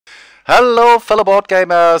Hallo, fellow board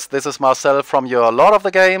gamers, this is Marcel from your Lord of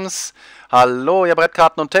the Games. Hallo, ihr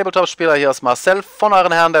Brettkarten- und Tabletop-Spieler, hier ist Marcel von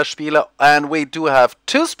euren Herren der Spiele. And we do have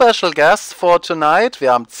two special guests for tonight.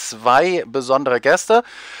 Wir haben zwei besondere Gäste.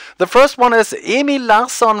 The first one is Emil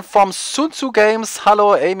Larsen from Sun Tzu Games.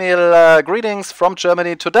 Hallo Emil, greetings from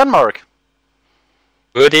Germany to Denmark.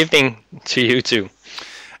 Good evening to you too.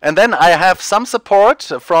 And then I have some support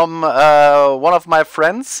from one of my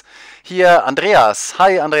friends hier, Andreas.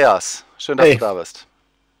 Hi Andreas, schön, dass du da bist.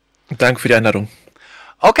 Danke für die Einladung.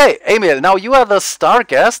 Okay, Emil, now you are the star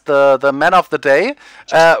guest, the man of the day.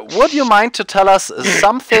 Would you mind to tell us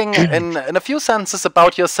something in a few sentences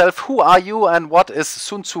about yourself? Who are you and what is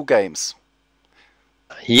Sun Tzu Games?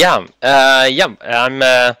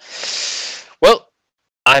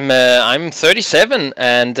 I'm 37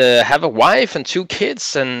 and have a wife and two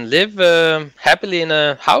kids and live happily in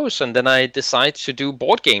a house, and then I decide to do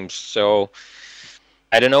board games. So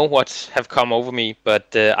I don't know what have come over me,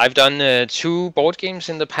 but I've done two board games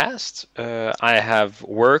in the past. I have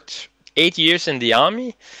worked 8 years in the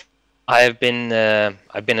army. I've been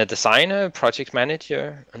a designer, project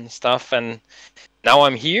manager, and stuff, and now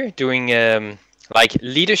I'm here doing like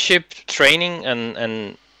leadership training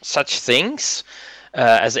and such things.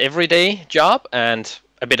 As everyday job and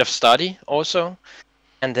a bit of study also,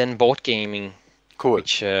 and then board gaming, cool.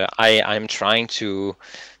 Which I'm trying to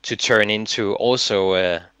turn into also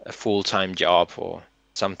a full-time job or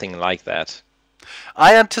something like that.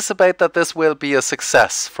 I anticipate that this will be a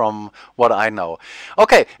success from what I know.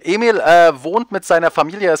 Okay, Emil wohnt mit seiner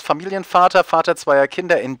Familie, er ist Familienvater, Vater zweier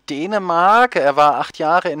Kinder in Dänemark. Er war 8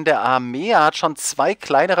 Jahre in der Armee, er hat schon 2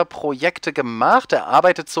 kleinere Projekte gemacht. Er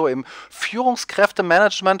arbeitet so im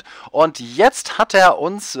Führungskräftemanagement und jetzt hat er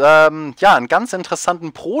uns einen ganz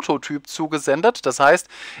interessanten Prototyp zugesendet. Das heißt,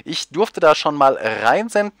 ich durfte da schon mal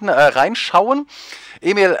reinschauen.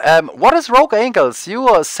 Emil, what is Rogue Angles?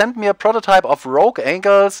 You sent me a prototype of Rogue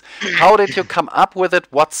Angles. How did you come up with it?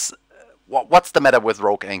 What's the matter with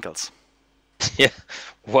Rogue Angles? Yeah,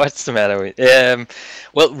 what's the matter with?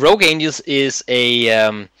 Well, Rogue Angels is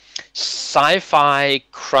a sci-fi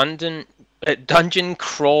dungeon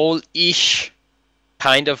crawl-ish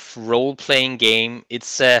kind of role-playing game.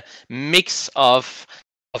 It's a mix of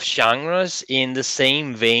genres in the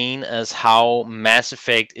same vein as how Mass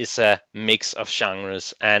Effect is a mix of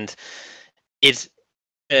genres, and it's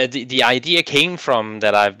the idea came from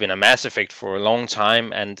that I've been a Mass Effect for a long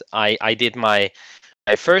time, and I did my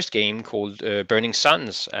first game called Burning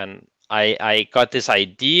Suns, and I got this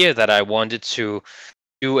idea that I wanted to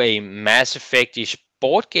do a Mass Effect-ish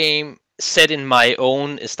board game set in my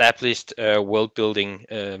own established world-building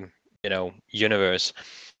universe.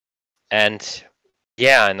 And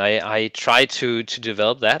yeah, and I tried to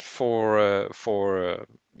develop that for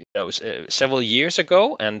several years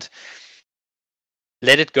ago and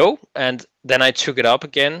let it go, and then I took it up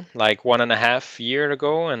again like 1.5 years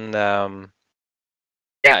ago, and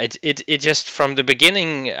it just from the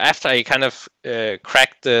beginning, after I kind of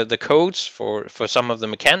cracked the codes for some of the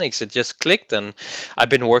mechanics, it just clicked, and I've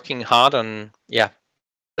been working hard on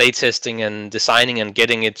playtesting and designing and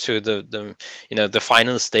getting it to the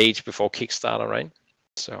final stage before Kickstarter, right?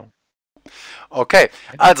 So. Okay,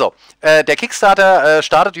 also, der Kickstarter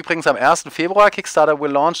startet übrigens am 1. Februar. Kickstarter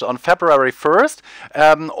will launch on February 1st.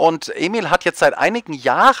 Und Emil hat jetzt seit einigen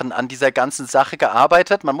Jahren an dieser ganzen Sache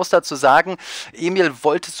gearbeitet. Man muss dazu sagen, Emil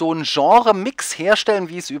wollte so einen Genre-Mix herstellen,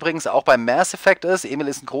 wie es übrigens auch beim Mass Effect ist. Emil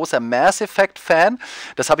ist ein großer Mass Effect-Fan.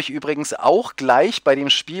 Das habe ich übrigens auch gleich bei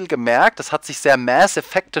dem Spiel gemerkt. Das hat sich sehr Mass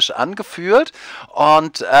Effectisch angefühlt.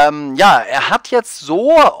 Und er hat jetzt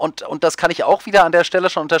so, und das kann ich auch wieder an der Stelle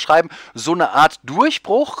schon unterschreiben, so eine Art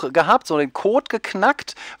Durchbruch gehabt, so den Code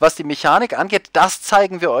geknackt, was die Mechanik angeht. Das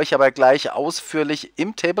zeigen wir euch aber gleich ausführlich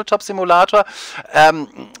im Tabletop Simulator.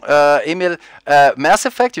 Emil, Mass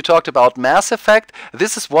Effect, you talked about Mass Effect.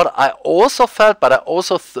 This is what I also felt, but I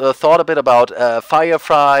also thought a bit about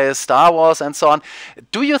Firefly, Star Wars and so on.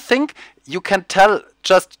 Do you think you can tell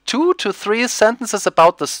just 2 to 3 sentences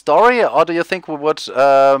about the story, or do you think we would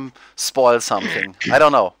spoil something? I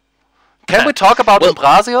don't know. Can we talk about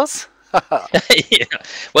Imbrasius? Yeah.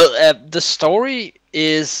 Well, the story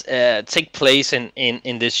is take place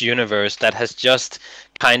in this universe that has just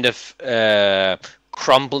kind of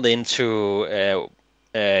crumbled into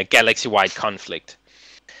a galaxy-wide conflict,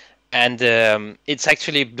 and it's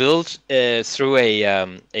actually built through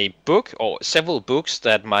a book or several books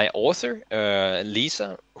that my author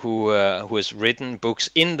Lisa, who has written books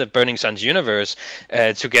in the Burning Suns universe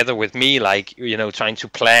together with me, like trying to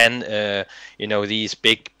plan these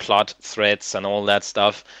big plot threads and all that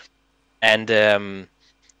stuff, and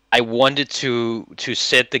I wanted to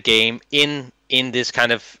set the game in this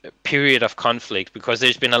kind of period of conflict, because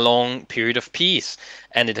there's been a long period of peace,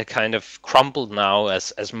 and it had kind of crumbled now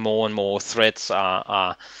as more and more threats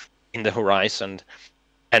are in the horizon.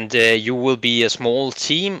 And you will be a small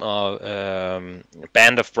team or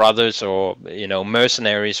band of brothers, or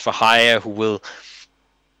mercenaries for hire, who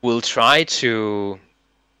will try to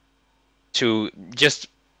just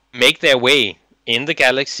make their way in the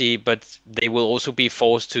galaxy, but they will also be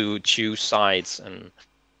forced to choose sides. And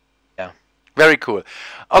very cool.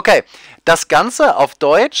 Okay, das Ganze auf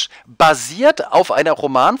Deutsch basiert auf einer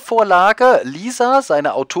Romanvorlage. Lisa,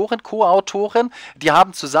 seine Autorin, Co-Autorin, die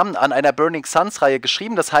haben zusammen an einer Burning Suns-Reihe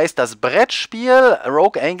geschrieben. Das heißt, das Brettspiel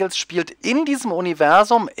Rogue Angels spielt in diesem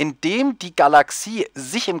Universum, in dem die Galaxie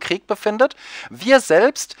sich im Krieg befindet. Wir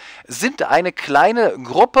selbst sind eine kleine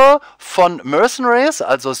Gruppe von Mercenaries,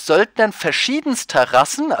 also Söldnern verschiedenster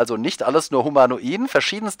Rassen, also nicht alles nur Humanoiden,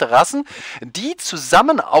 verschiedenste Rassen, die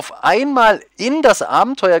zusammen auf einmal in das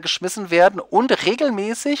Abenteuer geschmissen werden und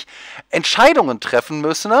regelmäßig Entscheidungen treffen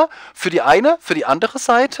müssen für die eine, für die andere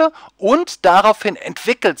Seite, und daraufhin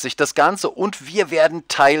entwickelt sich das Ganze und wir werden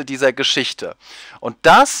Teil dieser Geschichte. Und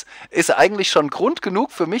das ist eigentlich schon Grund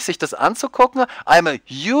genug für mich, sich das anzugucken. I'm a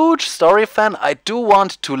huge story fan. I do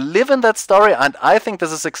want to live in that story, and I think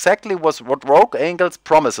this is exactly what Rogue Angels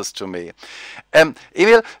promises to me.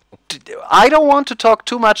 Emil, I don't want to talk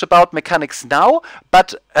too much about mechanics now,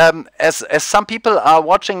 but as some people are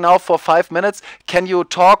watching now for 5 minutes, can you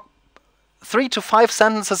talk 3 to 5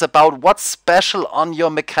 sentences about what's special on your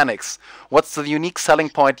mechanics? What's the unique selling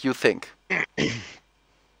point you think?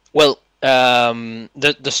 Well,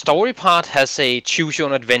 the story part has a choose your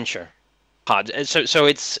own adventure part, so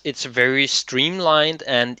it's very streamlined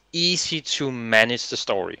and easy to manage the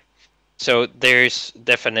story. So there's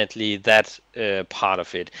definitely that part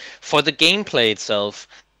of it. For the gameplay itself,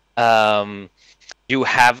 you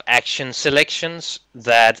have action selections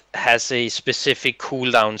that has a specific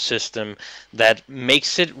cooldown system that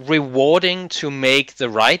makes it rewarding to make the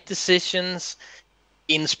right decisions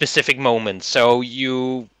in specific moments. So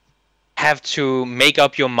you have to make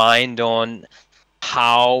up your mind on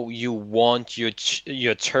how you want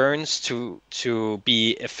your turns to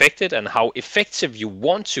be affected, and how effective you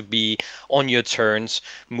want to be on your turns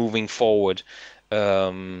moving forward.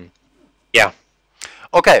 Yeah.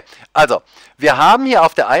 Okay, also, wir haben hier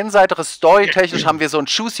auf der einen Seite storytechnisch haben wir so ein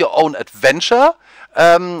Choose Your Own Adventure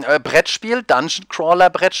Brettspiel, Dungeoncrawler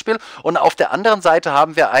Brettspiel, und auf der anderen Seite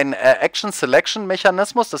haben wir einen Action Selection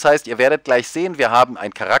Mechanismus. Das heißt, ihr werdet gleich sehen, wir haben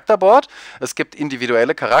ein Charakterboard, es gibt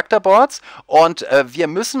individuelle Charakterboards, und wir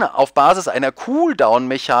müssen auf Basis einer Cooldown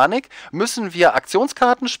Mechanik müssen wir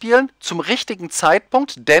Aktionskarten spielen zum richtigen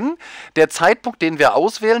Zeitpunkt, denn der Zeitpunkt, den wir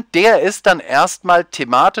auswählen, der ist dann erstmal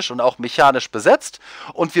thematisch und auch mechanisch besetzt,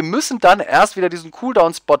 und wir müssen dann erst wieder diesen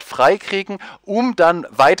Cooldown-Spot freikriegen, um dann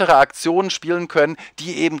weitere Aktionen spielen können,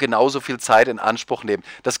 die eben genauso viel Zeit in Anspruch nehmen.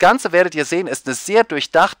 Das Ganze, werdet ihr sehen, ist eine sehr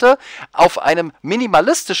durchdachte, auf einem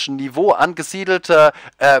minimalistischen Niveau angesiedelte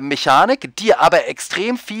Mechanik, die aber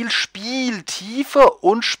extrem viel Spieltiefe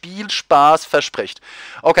und Spielspaß verspricht.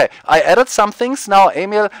 Okay, I added some things now,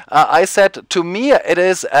 Emil. I said, to me it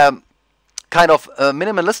is kind of a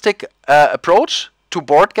minimalistic approach to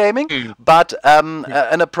board gaming, but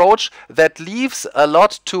an approach that leaves a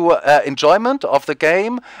lot to enjoyment of the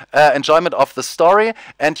game, enjoyment of the story,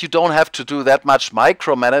 and you don't have to do that much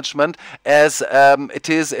micromanagement as it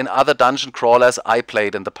is in other dungeon crawlers I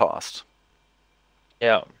played in the past.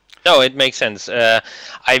 Yeah, no, it makes sense.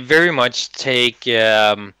 I very much take...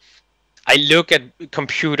 I look at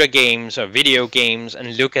computer games or video games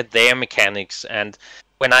and look at their mechanics, and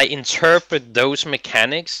when I interpret those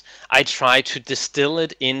mechanics, I try to distill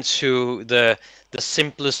it into the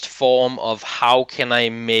simplest form of how can I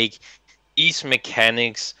make these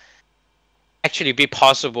mechanics actually be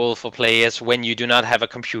possible for players when you do not have a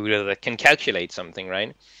computer that can calculate something,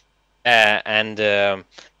 right? I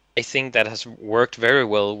think that has worked very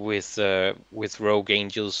well with Rogue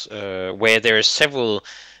Angels, where there are several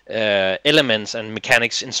elements and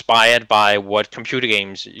mechanics inspired by what computer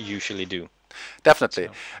games usually do. Definitely.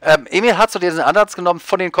 Emil hat so diesen Ansatz genommen,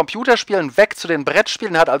 von den Computerspielen weg zu den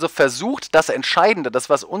Brettspielen, hat also versucht, das Entscheidende, das,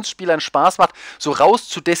 was uns Spielern Spaß macht, so raus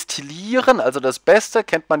zu destillieren. Also das Beste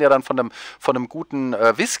kennt man ja dann von einem guten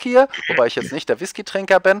Whisky, wobei ich jetzt nicht der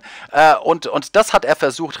Whisky-Trinker bin. Und das hat er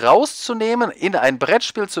versucht rauszunehmen, in ein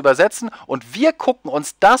Brettspiel zu übersetzen. Und wir gucken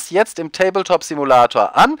uns das jetzt im Tabletop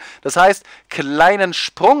Simulator an. Das heißt, kleinen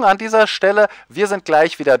Sprung an dieser Stelle. Wir sind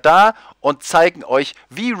gleich wieder da und zeigen euch,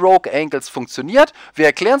 wie Rogue Angels funktioniert. funktioniert. Wir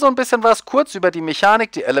erklären so ein bisschen was, kurz über die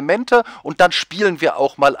Mechanik, die Elemente und dann spielen wir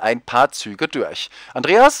auch mal ein paar Züge durch.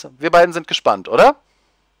 Andreas, wir beiden sind gespannt, oder?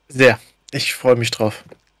 Sehr. Ich freue mich drauf.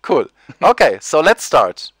 Cool. Okay, so let's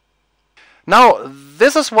start. Now,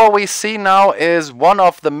 this is what we see now is one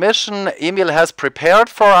of the mission Emil has prepared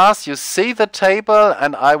for us. You see the table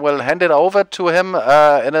and I will hand it over to him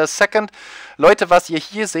in a second. Leute, was ihr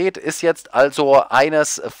hier seht, ist jetzt also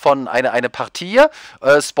eines von eine Partie,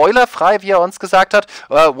 spoilerfrei, wie er uns gesagt hat.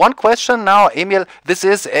 One question now, Emil, this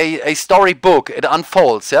is a storybook, it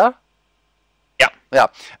unfolds, yeah? Yeah.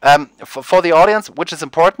 For the audience, which is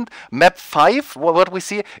important, map 5, what we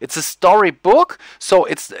see, it's a storybook, so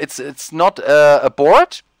it's not a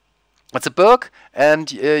board, it's a book, and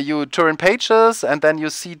you turn pages, and then you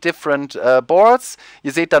see different boards.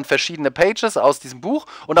 Ihr seht dann verschiedene Pages aus diesem Buch,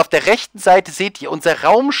 und auf der rechten Seite seht ihr unser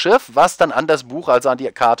Raumschiff, was dann an das Buch, also an die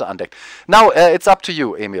Karte andeckt. Now, it's up to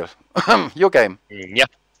you, Emil. Your game. Yeah.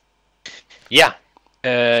 Yeah.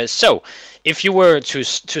 So, if you were to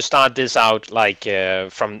start this out like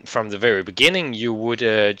from the very beginning, you would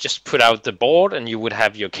just put out the board and you would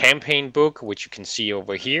have your campaign book, which you can see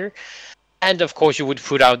over here. And of course you would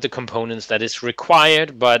put out the components that is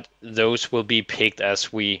required, but those will be picked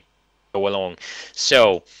as we go along.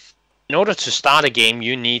 So, in order to start a game,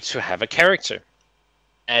 you need to have a character.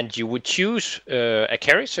 And you would choose a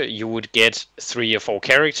character. You would get 3 or 4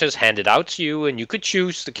 characters handed out to you, and you could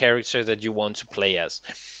choose the character that you want to play as.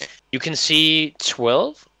 You can see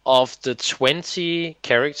 12 of the 20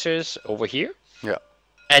 characters over here. Yeah.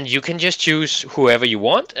 And you can just choose whoever you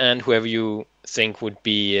want and whoever you think would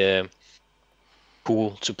be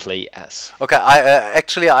cool to play as. Okay,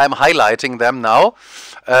 actually I'm highlighting them now.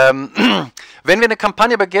 Wenn wir eine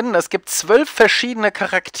Kampagne beginnen, es gibt 12 verschiedene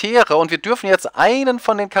Charaktere und wir dürfen jetzt einen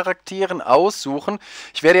von den Charakteren aussuchen.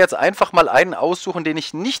 Ich werde jetzt einfach mal einen aussuchen, den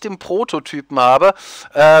ich nicht im Prototypen habe.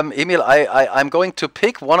 Emil, I'm going to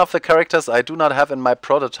pick one of the characters I do not have in my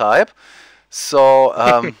prototype. So,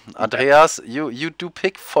 Andreas, you do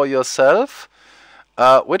pick for yourself.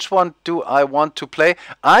 Which one do I want to play?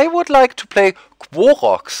 I would like to play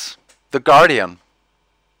Kvorox, the Guardian.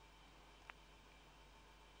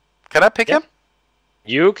 Can I pick him?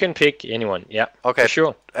 You can pick anyone, yeah. Okay, for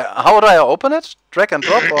sure. How do I open it? Drag and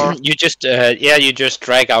drop? Or? You just, you just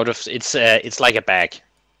drag out of, it's like a bag.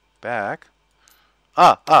 Bag?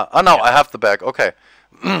 No, yeah. I have the bag, okay.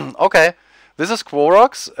 Okay, this is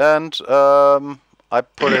Kvorox, and I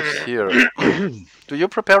put it here. Do you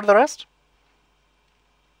prepare the rest?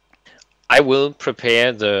 I will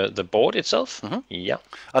prepare the board itself. Mm-hmm. Yeah.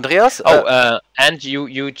 Andreas? And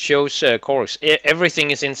you chose Chorus. Everything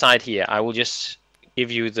is inside here. I will just give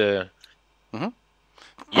you the... Mm-hmm.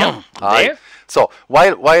 Yeah, there. So,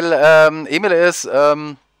 while Emil is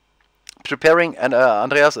preparing and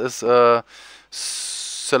Andreas is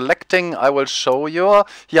selecting, I will show you.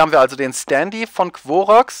 Hier haben wir also den Standee von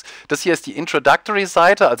Kvorox. Das hier ist die Introductory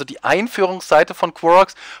Seite, also die Einführungsseite von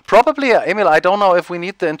Kvorox. Probably, Emil, I don't know if we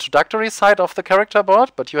need the introductory side of the character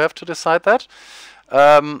board, but you have to decide that.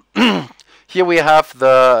 Here we have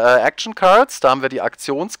the action cards. Da haben wir die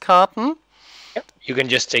Aktionskarten. Yep. You can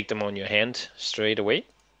just take them on your hand straight away.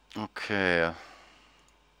 Okay.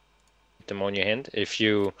 Take them on your hand. If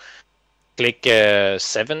you click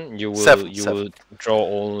 7, you will draw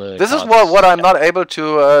all this cards. is what I'm not able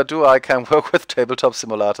to do. I can work with Tabletop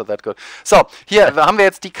Simulator that good. So, hier haben wir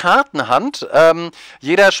jetzt die Kartenhand.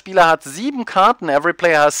 Jeder Spieler hat 7 Karten. Every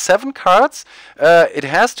player has 7 cards. It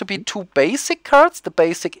has to be 2 basic cards. The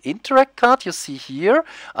basic interact card you see here.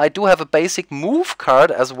 I do have a basic move card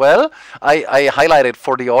as well. I highlight it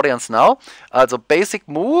for the audience now. Also basic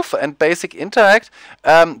move and basic interact.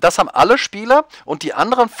 Das haben alle Spieler. Und die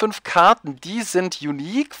anderen 5 Karten, die sind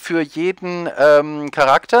unique für jeden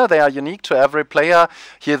Charakter. They are unique to every player.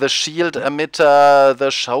 Here the shield emitter,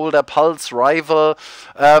 the shoulder pulse rival.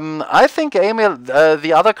 I think, Emil,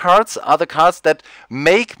 the other cards are the cards that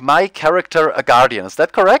make my character a guardian. Is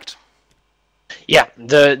that correct? Yeah,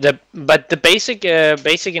 but the basic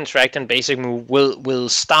interact and basic move will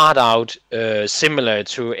start out similar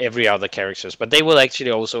to every other characters, but they will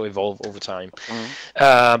actually also evolve over time.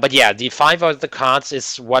 Mm-hmm. But yeah, the 5 other cards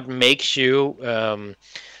is what makes you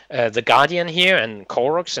the Guardian here and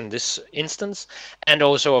Koroks in this instance, and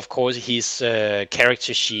also of course his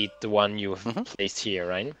character sheet, the one you have placed here,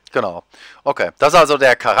 right? Genau. Okay, das ist also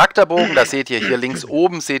der Charakterbogen. Da seht ihr hier links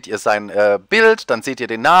oben, seht ihr sein Bild, dann seht ihr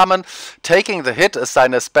den Namen. Taking the Hit ist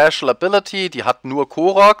seine Special Ability, die hat nur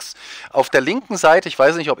Koroks. Auf der linken Seite, ich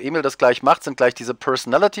weiß nicht, ob Emil das gleich macht, sind gleich diese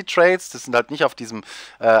Personality Traits. Das sind halt nicht auf diesem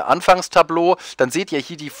Anfangstableau. Dann seht ihr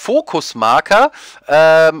hier die Fokusmarker.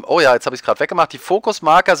 Oh ja, jetzt habe ich es gerade weggemacht. Die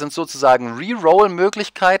Fokusmarker sind sozusagen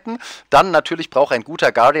Reroll-Möglichkeiten. Dann natürlich braucht ein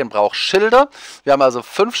guter Guardian braucht Schilde. Wir haben also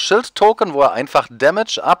 5 Schild-Token, wo er einfach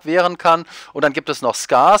Damage abwehren kann. Und dann gibt es noch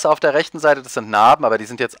Scars auf der rechten Seite, das sind Narben, aber die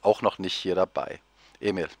sind jetzt auch noch nicht hier dabei.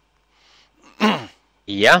 Emil.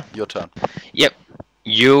 Yeah. Your turn. Yep.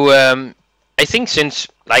 You, I think since,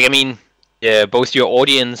 like, I mean, both your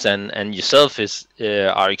audience and yourself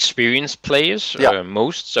are experienced players,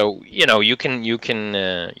 most. So you know you can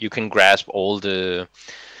grasp all the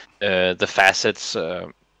facets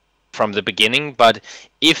from the beginning. But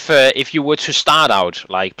if you were to start out,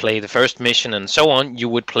 like play the first mission and so on, you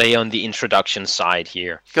would play on the introduction side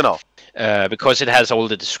here. Genau. Because it has all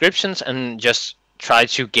the descriptions and just try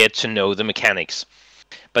to get to know the mechanics.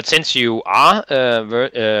 But since you are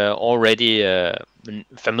already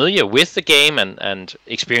familiar with the game and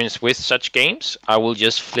experienced with such games, I will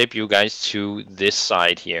just flip you guys to this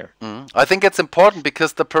side here. I think it's important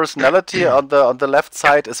because the personality on the left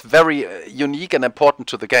side is very unique and important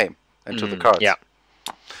to the game and to the cards. Yeah.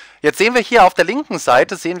 Jetzt sehen wir hier auf der linken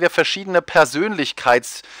Seite verschiedene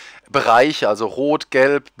Persönlichkeitsbereiche, also Rot,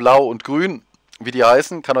 Gelb, Blau und Grün, wie die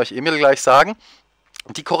heißen, kann euch Emil gleich sagen.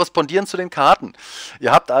 Die korrespondieren zu den Karten.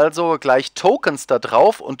 Ihr habt also gleich Tokens da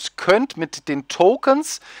drauf und könnt mit den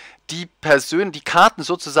Tokens die Karten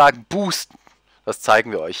sozusagen boosten. Das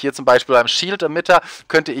zeigen wir euch. Hier zum Beispiel beim Shield-Emitter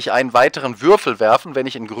könnte ich einen weiteren Würfel werfen, wenn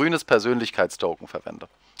ich ein grünes Persönlichkeitstoken verwende.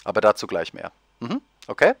 Aber dazu gleich mehr.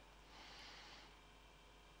 Okay?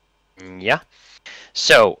 Yeah.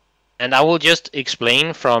 So, and I will just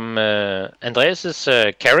explain from Andreas's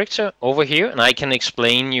character over here, and I can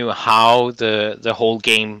explain you how the whole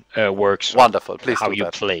game works. Wonderful. Please how do you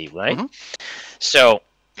that. play, right? So,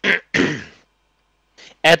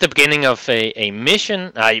 at the beginning of a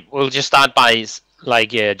mission, I will just start by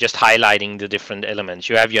just highlighting the different elements.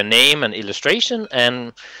 You have your name and illustration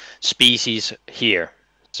and species here.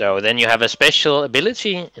 So then you have a special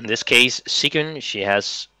ability. In this case, Sigun, she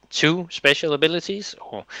has 2 special abilities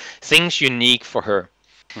or things unique for her.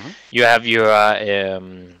 You have your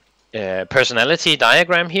personality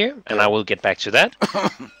diagram here, and I will get back to that.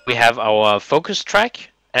 We have our focus track,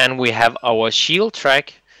 and we have our shield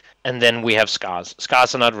track, and then we have scars.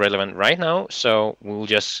 Scars are not relevant right now, so we'll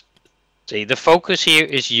just say the focus here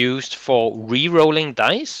is used for re-rolling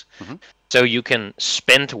dice. So you can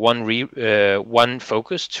spend one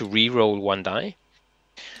focus to re-roll 1 die.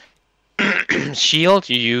 Shield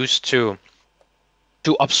you use to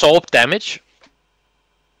absorb damage.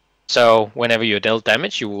 So whenever you're dealt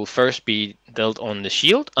damage, you will first be dealt on the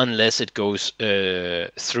shield, unless it goes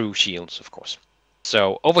through shields, of course.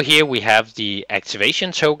 So over here we have the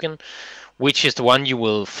activation token, which is the one you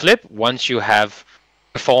will flip once you have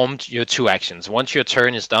performed your 2 actions. Once your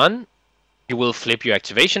turn is done, you will flip your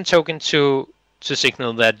activation token to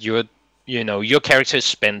signal that your character is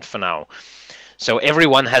spent for now. So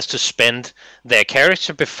everyone has to spend their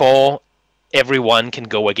character before everyone can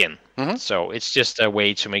go again. So it's just a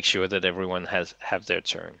way to make sure that everyone have their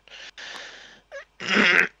turn.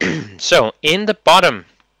 So in the bottom,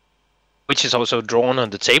 which is also drawn on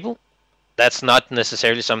the table, that's not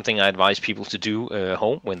necessarily something I advise people to do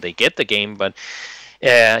home when they get the game, but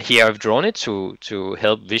here I've drawn it to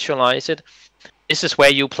help visualize it. This is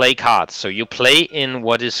where you play cards. So you play in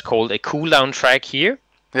what is called a cooldown track here.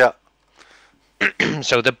 Yeah.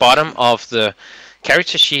 So the bottom of the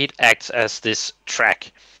character sheet acts as this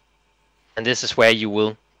track. And this is where you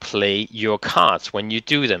will play your cards when you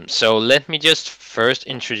do them. So let me just first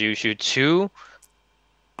introduce you to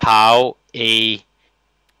how a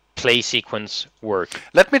play sequence work.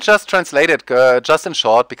 Let me just translate it just in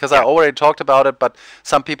short, because I already talked about it, but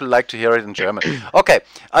some people like to hear it in German. Okay,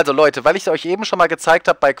 also Leute, weil ich es euch eben schon mal gezeigt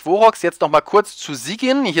habe bei Quorox, jetzt noch mal kurz zu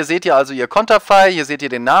Sigyn. Hier seht ihr also ihr Konterfei, hier seht ihr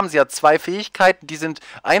den Namen. Sie hat 2 Fähigkeiten, die sind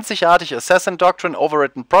einzigartig: Assassin Doctrine,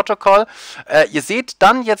 Overwritten Protocol. Ihr seht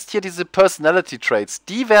dann jetzt hier diese Personality Traits.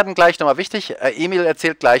 Die werden gleich nochmal wichtig. Emil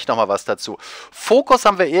erzählt gleich nochmal was dazu. Fokus,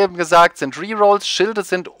 haben wir eben gesagt, sind Rerolls. Schilde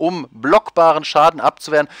sind, um blockbaren Schaden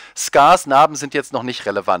abzuwehren. Scars, Narben sind jetzt noch nicht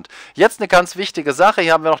relevant. Jetzt eine ganz wichtige Sache,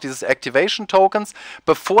 hier haben wir noch dieses Activation Tokens.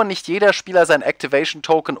 Bevor nicht jeder Spieler sein Activation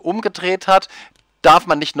Token umgedreht hat, darf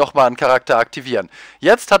man nicht nochmal einen Charakter aktivieren.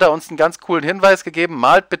 Jetzt hat er uns einen ganz coolen Hinweis gegeben: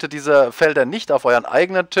 malt bitte diese Felder nicht auf euren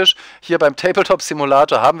eigenen Tisch. Hier beim Tabletop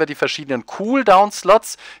Simulator haben wir die verschiedenen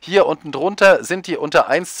Cooldown-Slots. Hier unten drunter sind die unter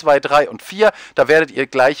 1, 2, 3 und 4. Da werdet ihr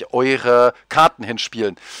gleich eure Karten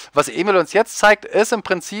hinspielen. Was Emil uns jetzt zeigt, ist im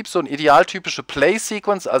Prinzip so eine idealtypische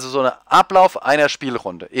Play-Sequence, also so ein Ablauf einer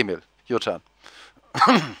Spielrunde. Emil, your turn.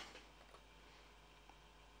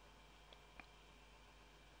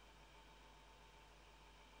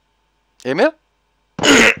 Emil?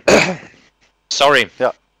 Sorry.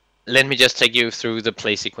 Ja. let me just take you through the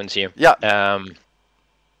play sequence here. Ja.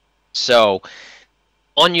 So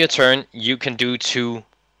on your turn, you can do 2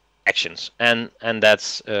 actions, and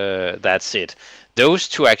that's it. Those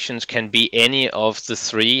 2 actions can be any of the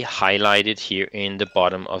 3 highlighted here in the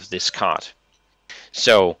bottom of this card.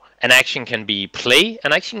 So an action can be play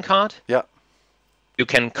an action card. Ja. You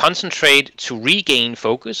can concentrate to regain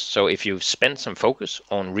focus. So if you've spent some focus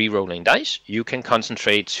on re-rolling dice, you can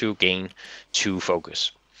concentrate to gain 2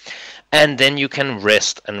 focus. And then you can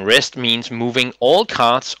rest, and rest means moving all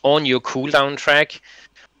cards on your cooldown track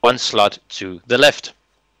 1 slot to the left.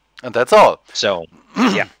 And that's all. So,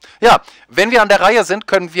 yeah. Ja, wenn wir an der Reihe sind,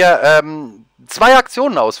 können wir 2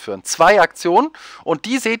 Aktionen ausführen. 2 Aktionen. Und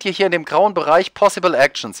die seht ihr hier in dem grauen Bereich Possible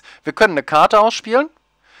Actions. Wir können eine Karte ausspielen.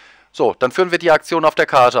 So, dann führen wir die Aktion auf der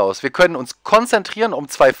Karte aus. Wir können uns konzentrieren um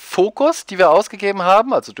 2 Fokus, die wir ausgegeben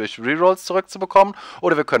haben, also durch Rerolls zurückzubekommen.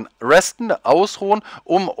 Oder wir können resten, ausruhen,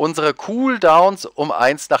 um unsere Cooldowns um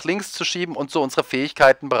 1 nach links zu schieben und so unsere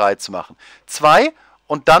Fähigkeiten bereit zu machen. 2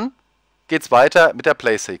 und dann geht's weiter mit der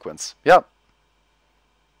Play Sequence. Ja.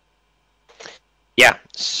 Yeah,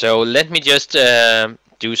 so let me just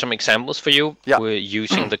do some examples for you. Yeah. We're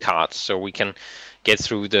using the cards so we can get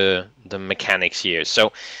through the mechanics here.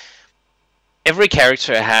 So every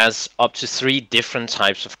character has up to 3 different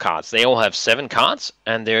types of cards. They all have 7 cards,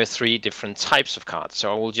 and there are 3 different types of cards.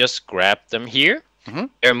 So I will just grab them here. Mm-hmm.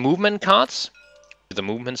 There are movement cards, with the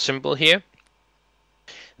movement symbol here.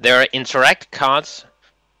 There are interact cards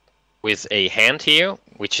with a hand here,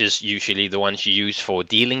 which is usually the ones you use for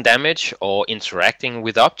dealing damage or interacting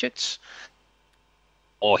with objects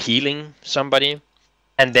or healing somebody.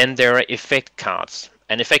 And then there are effect cards.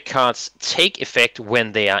 And effect cards take effect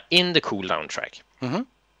when they are in the cooldown track. Mm-hmm.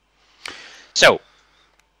 So,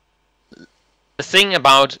 the thing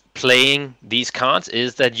about playing these cards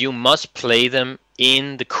is that you must play them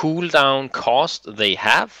in the cooldown cost they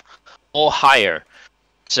have or higher.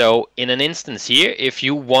 So in an instance here, if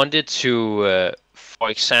you wanted to, for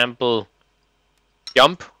example,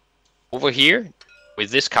 jump over here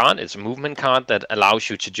with this card, it's a movement card that allows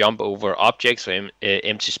you to jump over objects or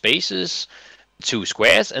empty spaces, 2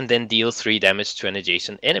 squares, and then deal 3 damage to an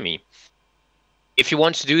adjacent enemy. If you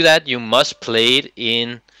want to do that, you must play it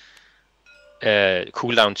in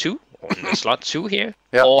cooldown 2, or in the slot 2 here,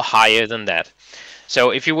 yeah, or higher than that.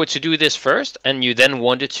 So if you were to do this first, and you then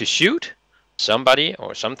wanted to shoot somebody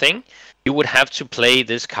or something, you would have to play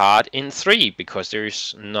this card in 3 because there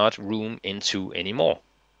is not room in 2 anymore.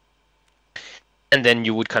 And then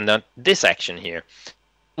you would conduct this action here.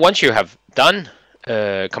 Once you have done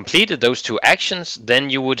completed those 2 actions,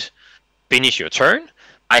 then you would finish your turn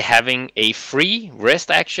by having a free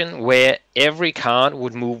rest action where every card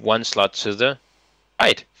would move 1 slot to the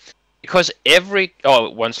right. Because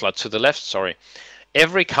 1 slot to the left, sorry.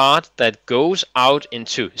 Every card that goes out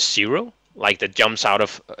into 0, like that jumps out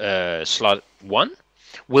of slot 1,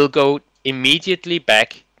 will go immediately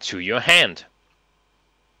back to your hand.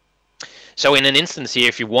 So in an instance here,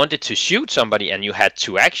 if you wanted to shoot somebody and you had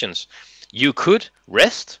 2 actions, you could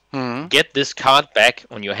rest, get this card back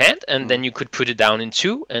on your hand, and then you could put it down in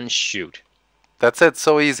 2 and shoot. That's it,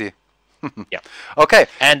 so easy. Yeah. Okay.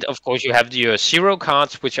 And of course you have your 0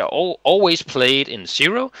 cards, which are always played in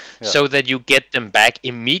 0, so that you get them back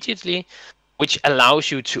immediately, which allows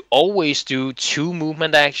you to always do 2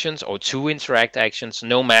 movement actions or 2 interact actions,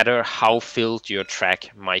 no matter how filled your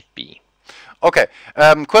track might be. Okay,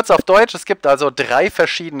 kurz auf Deutsch, es gibt also 3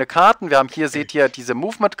 verschiedene Karten. Wir haben hier, seht ihr, diese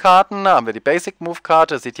Movement-Karten, da haben wir die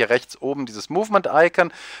Basic-Move-Karte, seht ihr rechts oben dieses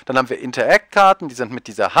Movement-Icon, dann haben wir Interact-Karten, die sind mit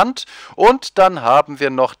dieser Hand, und dann haben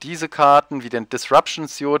wir noch diese Karten wie den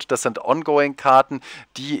Disruption-Suit, das sind Ongoing-Karten,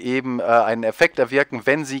 die eben einen Effekt erwirken,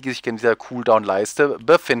 wenn sie sich in dieser Cooldown-Leiste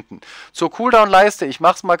befinden. Zur Cooldown-Leiste, ich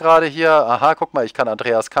mache es mal gerade hier, aha, guck mal, ich kann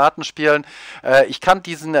Andreas Karten spielen, ich kann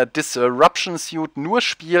diesen Disruption-Suit nur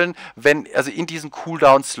spielen, wenn, also in diesen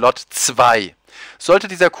Cooldown-Slot 2. Sollte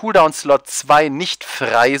dieser Cooldown-Slot 2 nicht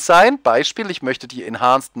frei sein, Beispiel, ich möchte die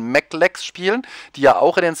Enhanced Mech-Legs spielen, die ja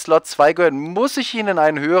auch in den Slot 2 gehören, muss ich ihn in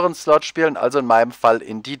einen höheren Slot spielen, also in meinem Fall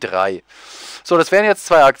in die 3. So, das wären jetzt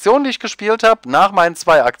 2 Aktionen, die ich gespielt habe. Nach meinen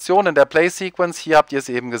 2 Aktionen in der Play-Sequence, hier habt ihr es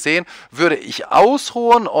eben gesehen, würde ich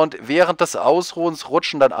ausruhen und während des Ausruhens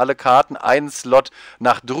rutschen dann alle Karten einen Slot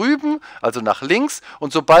nach drüben, also nach links,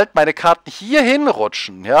 und sobald meine Karten hier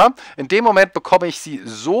hinrutschen, ja, in dem Moment bekomme ich sie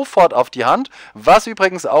sofort auf die Hand Was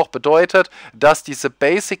übrigens auch bedeutet, dass diese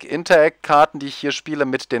Basic Interact-Karten, die ich hier spiele,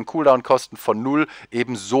 mit den Cooldown-Kosten von 0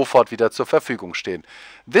 eben sofort wieder zur Verfügung stehen.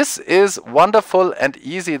 This is wonderful and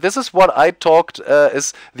easy. This is what I talked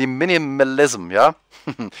is the minimalism, ja?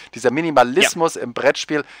 Dieser Minimalismus im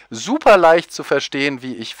Brettspiel, super leicht zu verstehen,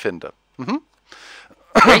 wie ich finde.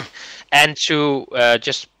 Great. And to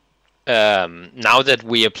just now that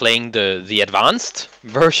we are playing the advanced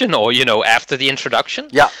version, or after the introduction,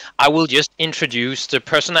 I will just introduce the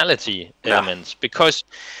personality elements, because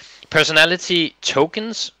personality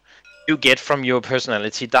tokens you get from your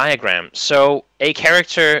personality diagram. So a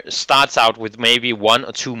character starts out with maybe 1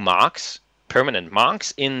 or 2 marks, permanent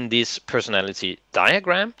marks in this personality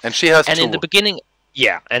diagram, and she has 2. In the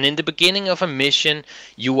beginning of a mission,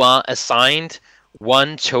 you are assigned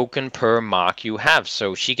 1 token per mark you have.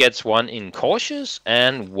 So she gets 1 in cautious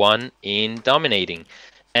and 1 in dominating,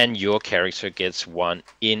 and your character gets 1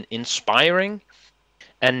 in inspiring,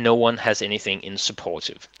 and no one has anything in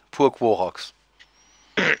supportive. Poor Quorox.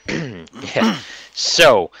 Yeah.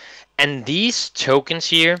 So, and these tokens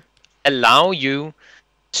here allow you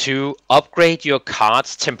to upgrade your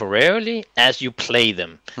cards temporarily as you play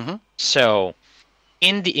them. So,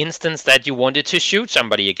 in the instance that you wanted to shoot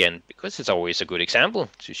somebody again, because it's always a good example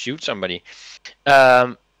to shoot somebody,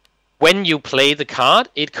 when you play the card,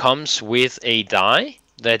 it comes with a die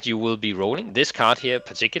that you will be rolling. This card here in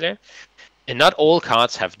particular. And not all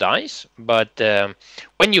cards have dice, but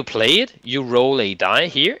when you play it, you roll a die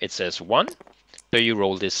here. It says 1. So you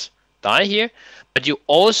roll this die here. But you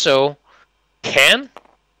also can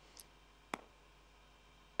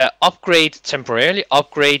temporarily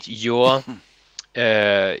upgrade your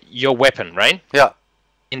weapon, right? Yeah.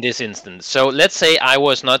 In this instance. So let's say I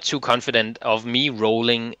was not too confident of me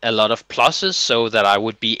rolling a lot of pluses so that I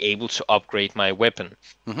would be able to upgrade my weapon.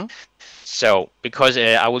 So, because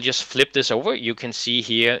I will just flip this over, you can see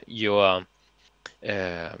here your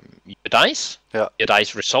dice. Yeah. Your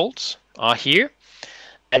dice results are here.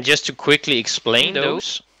 And just to quickly explain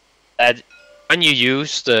those, that when you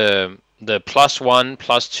use the +1,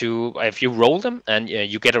 +2, if you roll them and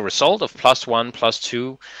you get a result of +1,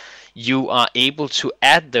 +2, you are able to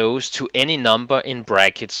add those to any number in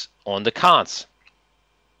brackets on the cards.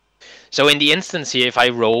 So in the instance here, if I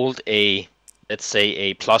rolled let's say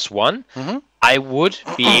a +1, I would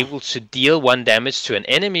be able to deal 1 damage to an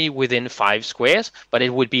enemy within 5 squares, but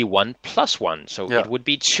it would be 1 + 1, so it would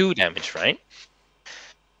be 2 damage, right?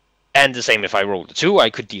 And the same if I rolled a 2, I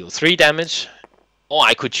could deal 3 damage, or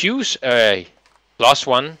I could choose a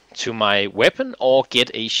 +1 to my weapon, or get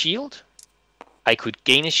a shield. I could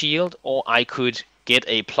gain a shield, or I could get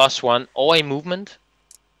a +1 or a movement,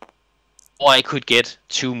 or I could get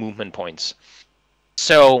 2 movement points.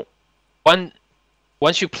 So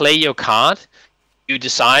once you play your card, you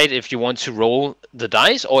decide if you want to roll the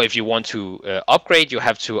dice, or if you want to upgrade. You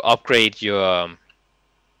have to upgrade your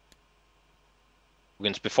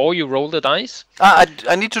tokens before you roll the dice.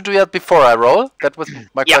 I need to do that before I roll? That was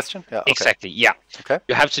my question? Yeah, okay. Exactly, yeah. Okay.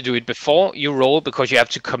 You have to do it before you roll, because you have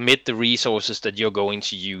to commit the resources that you're going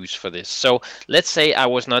to use for this. So let's say I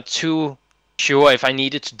was not too sure if I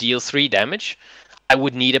needed to deal 3 damage. I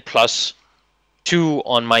would need a +2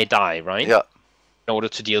 on my die, right? Yeah. In order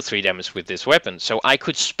to deal 3 damage with this weapon. So I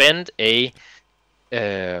could spend a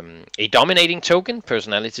dominating token,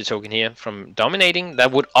 personality token here from dominating,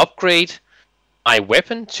 that would upgrade my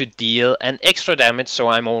weapon to deal an extra damage, so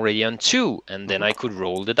I'm already on 2, and then I could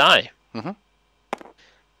roll the die.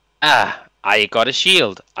 I got a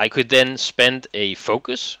shield. I could then spend a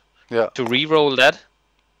focus to re-roll that,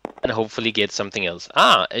 and hopefully get something else.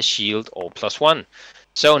 A shield or +1.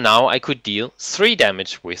 So now I could deal 3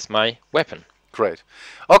 damage with my weapon. Great.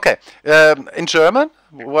 Okay, in German,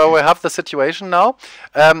 where we have the situation now.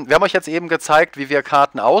 Wir haben euch jetzt eben gezeigt, wie wir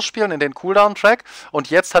Karten ausspielen in den Cooldown-Track, und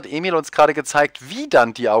jetzt hat Emil uns gerade gezeigt, wie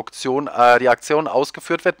dann die Aktion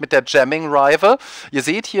ausgeführt wird mit der Jamming Rival. Ihr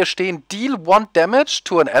seht, hier stehen Deal 1 Damage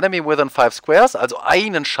to an enemy within 5 squares, also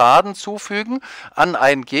einen Schaden zufügen an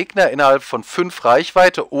einen Gegner innerhalb von 5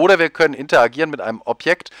 Reichweite, oder wir können interagieren mit einem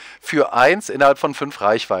Objekt für 1 innerhalb von 5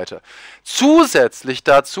 Reichweite. Zusätzlich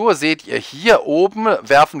dazu seht ihr hier oben,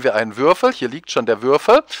 werfen wir einen Würfel, hier liegt schon der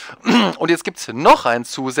Würfel, und jetzt gibt es noch einen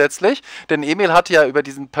zusätzlich, denn Emil hatte ja über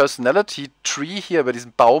diesen Personality Tree hier, über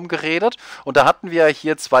diesen Baum geredet, und da hatten wir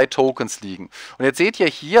hier 2 Tokens liegen. Und jetzt seht ihr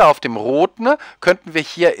hier auf dem roten, könnten wir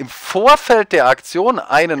hier im Vorfeld der Aktion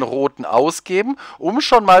einen roten ausgeben, um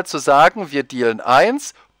schon mal zu sagen, wir dealen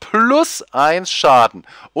 1 +1 Schaden.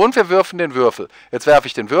 Und wir würfen den Würfel. Jetzt werfe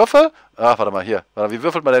ich den Würfel. Warte mal, hier. Wie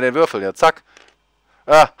würfelt man denn den Würfel? Ja, zack.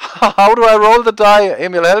 How do I roll the die?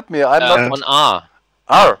 Emil, help me. I'm not... On A.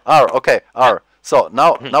 Okay, R. So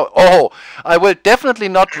now, I will definitely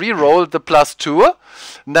not reroll the +2,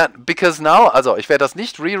 because now, also ich werde das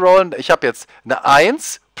nicht rerollen, ich habe jetzt eine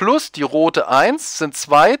 1 plus die rote 1 sind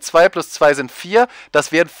 2, 2 plus 2 sind 4,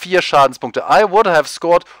 das wären 4 Schadenspunkte. I would have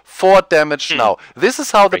scored 4 damage now. This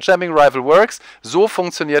is how the jamming rifle works. So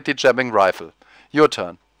funktioniert die jamming rifle. Your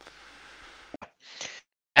turn.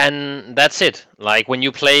 And that's it. Like when you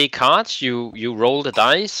play cards, you roll the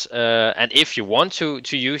dice, and if you want to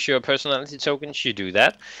use your personality tokens, you do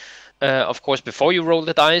that. Of course, before you roll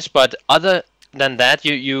the dice. But other than that,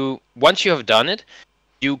 you once you have done it,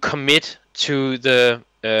 you commit to the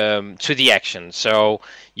action. So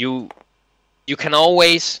you can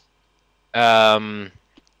always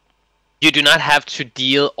you do not have to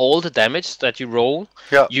deal all the damage that you roll.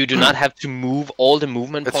 Yeah. You do not have to move all the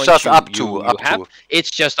movement It's points just you up to. have.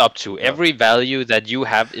 It's just up to. Yeah. Every value that you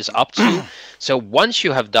have is up to. So once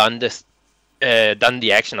you have done this, done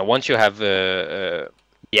the action, or once you have the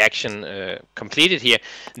action completed here,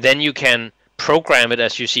 then you can program it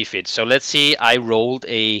as you see fit. So let's see, I rolled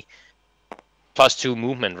a +2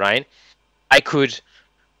 movement, right? I could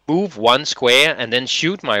move 1 square and then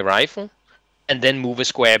shoot my rifle, and then move a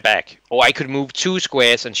square back. Or I could move 2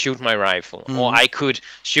 squares and shoot my rifle. Or I could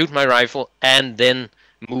shoot my rifle and then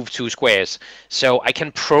move 2 squares. So I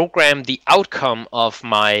can program the outcome of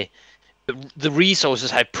the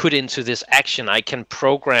resources I put into this action. I can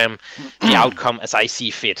program the outcome as I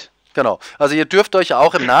see fit. Genau. Also ihr dürft euch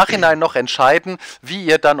auch im Nachhinein noch entscheiden, wie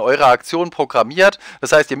ihr dann eure Aktion programmiert.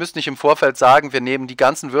 Das heißt, ihr müsst nicht im Vorfeld sagen, wir nehmen die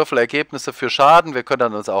ganzen Würfelergebnisse für Schaden, wir können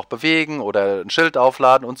dann uns auch bewegen oder ein Schild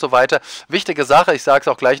aufladen und so weiter. Wichtige Sache, ich sage es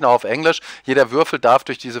auch gleich noch auf Englisch, jeder Würfel darf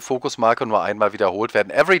durch diese Fokusmarke nur einmal wiederholt werden.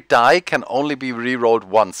 Every die can only be rerolled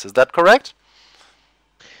once. Is that correct?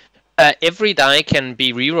 Every die can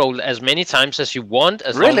be rerolled as many times as you want,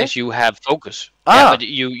 as long as you have focus. Ah. Yeah, but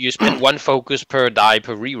you spend 1 focus per die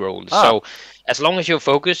per reroll. So as long as you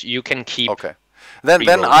focus, you can keep. Okay.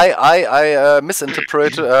 Then I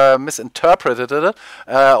misinterpreted it,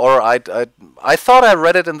 or I thought I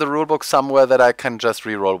read it in the rulebook somewhere that I can just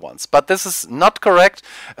reroll once. But this is not correct.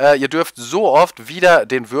 Ihr dürft so oft wieder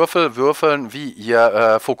den Würfel würfeln, wie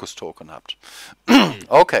ihr Fokus-Token habt.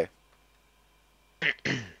 Okay.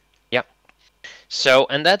 So,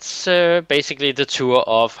 and that's basically the tour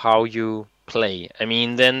of how you play. I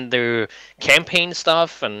mean, then the campaign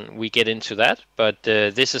stuff, and we get into that, but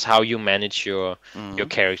this is how you manage your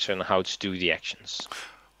character and how to do the actions.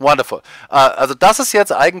 Wonderful. Also das ist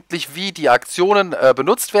jetzt eigentlich, wie die Aktionen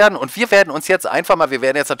benutzt werden, und wir werden uns jetzt einfach mal, wir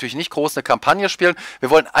werden jetzt natürlich nicht groß eine Kampagne spielen, wir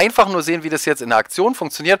wollen einfach nur sehen, wie das jetzt in der Aktion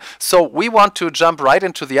funktioniert. So we want to jump right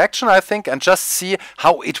into the action, I think, and just see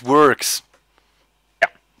how it works.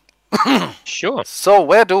 Sure. So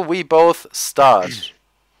where do we both start?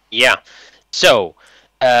 Yeah. So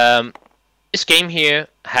this game here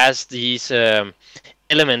has these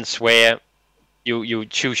elements where you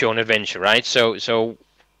choose your own adventure, right? So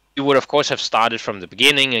you would of course have started from the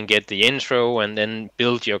beginning and get the intro and then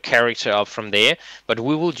build your character up from there. But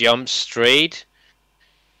we will jump straight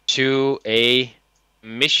to a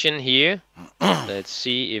mission here. Let's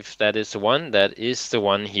see if that is the one. That is the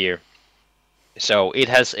one here. So it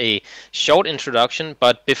has a short introduction,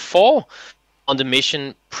 but before on the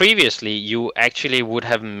mission previously, you actually would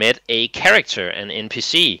have met a character, an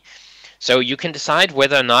NPC. So you can decide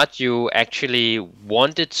whether or not you actually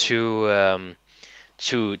wanted to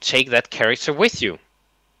take that character with you.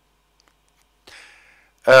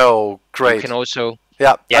 Oh, great. You can also...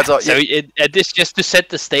 Yeah. So this just to set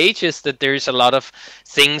the stage is that there's a lot of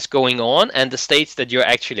things going on, and the stage that you're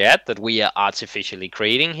actually at, that we are artificially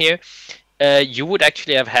creating here, you would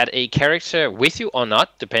actually have had a character with you or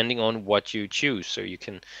not, depending on what you choose. So you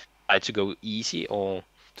can try to go easy or...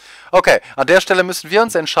 Okay, an der Stelle müssen wir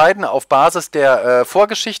uns entscheiden, auf Basis der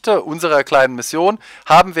Vorgeschichte unserer kleinen Mission,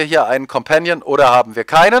 haben wir hier einen Companion oder haben wir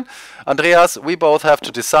keinen? Andreas, we both have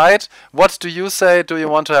to decide. What do you say? Do you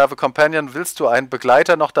want to have a companion? Willst du einen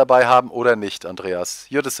Begleiter noch dabei haben oder nicht, Andreas?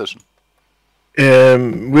 Your decision.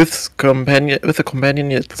 With a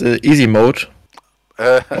companion, it's easy mode.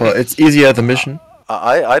 Or it's easier the mission.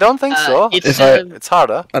 I don't think so. It's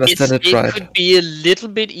harder. Understand it right. It could be a little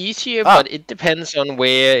bit easier, but it depends on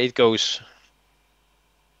where it goes.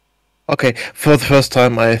 Okay, for the first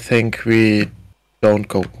time, I think we don't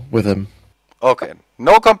go with him. Okay,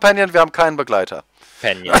 no companion, wir haben keinen Begleiter.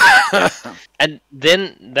 Companion. Yeah. And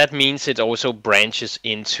then that means it also branches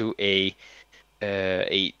into a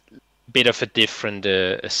bit of a different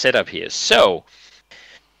setup here. So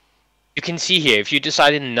you can see here, if you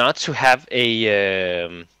decided not to have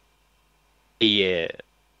a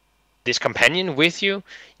this companion with you,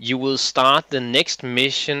 you will start the next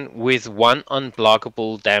mission with 1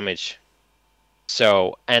 unblockable damage.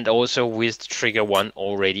 So, and also with trigger 1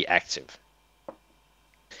 already active.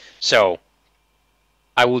 So,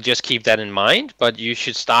 I will just keep that in mind, but you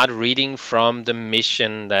should start reading from the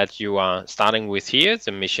mission that you are starting with here,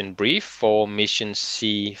 the mission brief for mission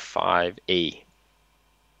C5A.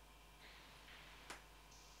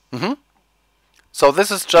 So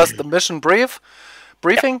this is just the mission briefing.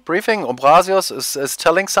 Umbrasius is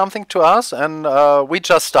telling something to us, and we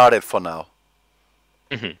just started for now.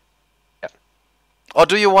 Or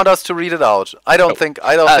do you want us to read it out? I don't think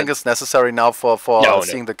it's necessary now for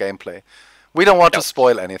seeing the gameplay. We don't want to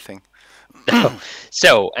spoil anything.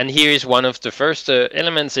 So, and here is one of the first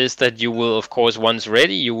elements is that you will, of course, once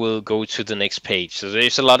ready, you will go to the next page. So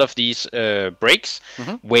there's a lot of these breaks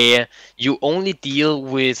where you only deal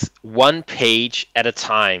with 1 page at a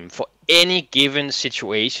time. For any given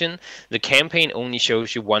situation, the campaign only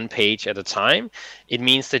shows you 1 page at a time. It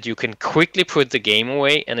means that you can quickly put the game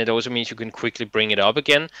away, and it also means you can quickly bring it up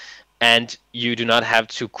again. And you do not have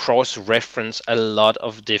to cross-reference a lot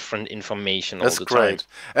of different information all the time. That's great.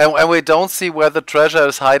 And we don't see where the treasure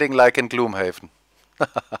is hiding like in Gloomhaven.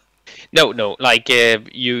 No. Like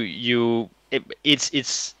it's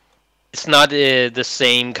not the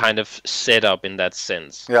same kind of setup in that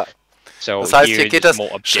sense. Ja. So das heißt, hier geht das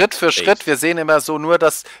Schritt für Schritt. Wir sehen immer so nur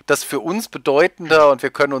das für uns Bedeutende und wir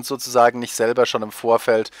können uns sozusagen nicht selber schon im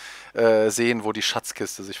Vorfeld sehen, wo die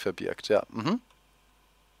Schatzkiste sich verbirgt. Ja.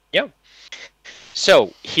 Yeah.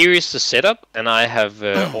 So here is the setup, and I have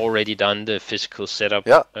already done the physical setup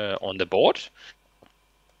on the board.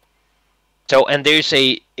 So, and there's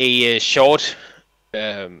a short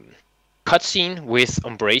cutscene with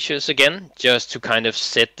Umbrasius again, just to kind of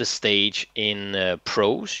set the stage in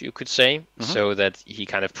prose, you could say, so that he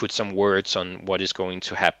kind of puts some words on what is going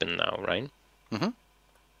to happen now, right?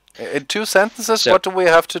 In 2 sentences, what do we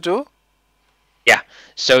have to do? Yeah,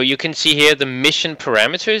 so you can see here the mission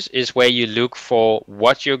parameters is where you look for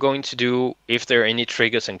what you're going to do, if there are any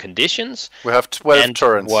triggers and conditions. We have 12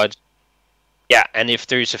 turns. And if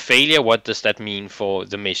there is a failure, what does that mean for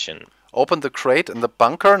the mission? Open the crate in the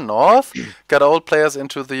bunker north, get all players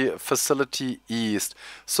into the facility east.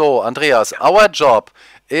 So, Andreas, our job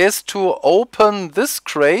is to open this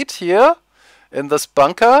crate here in this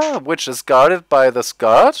bunker, which is guarded by this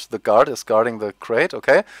guard. The guard is guarding the crate,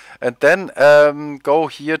 okay? And then go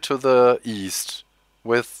here to the east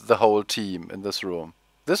with the whole team in this room.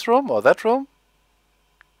 This room or that room?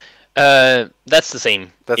 That's the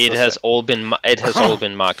same. It has all been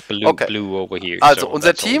marked blue over here. Also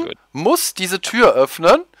unser Team muss diese Tür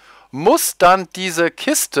öffnen, muss dann diese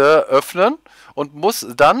Kiste öffnen und muss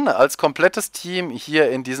dann als komplettes Team hier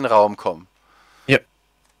in diesen Raum kommen. Ja.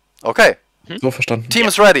 Okay. So verstanden. Team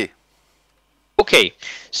is ready. Okay,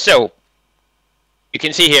 so you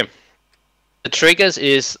can see here the triggers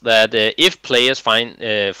is that if players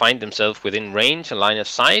find themselves within range and line of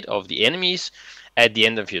sight of the enemies at the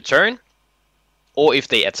end of your turn, or if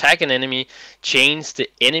they attack an enemy, change the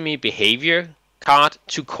enemy behavior card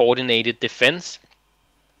to coordinated defense.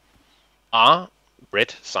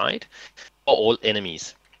 Red side for all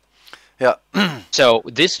enemies. Yeah. So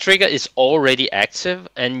this trigger is already active,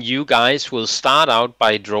 and you guys will start out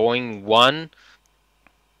by drawing 1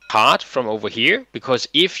 card from over here, because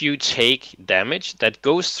if you take damage that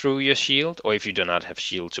goes through your shield, or if you do not have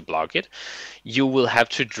shield to block it, you will have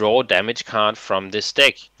to draw damage card from this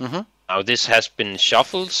deck. Now this has been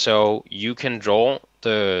shuffled, so you can draw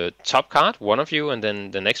the top card, one of you, and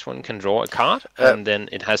then the next one can draw a card, and then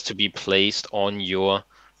it has to be placed on your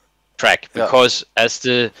track, because as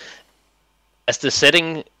the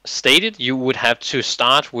setting stated, you would have to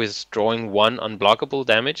start with drawing 1 unblockable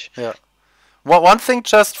damage. Yeah. Well, one thing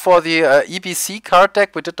just for the EBC card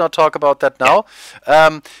deck, we did not talk about that now.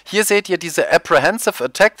 Hier seht ihr diese Apprehensive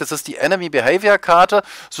Attack, das ist die Enemy Behavior Karte,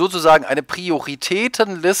 sozusagen eine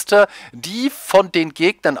Prioritätenliste, die von den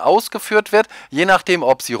Gegnern ausgeführt wird, je nachdem,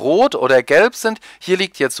 ob sie rot oder gelb sind. Hier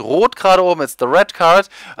liegt jetzt rot gerade oben, it's the red card.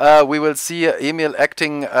 We will see Emil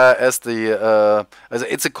acting as the, also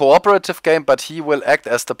it's a cooperative game, but he will act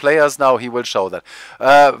as the players now, he will show that.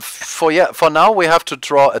 For now we have to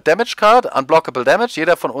draw a damage card, unblockable damage.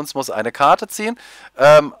 Jeder von uns muss eine Karte ziehen.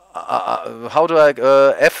 How do I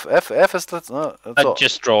F is that? So.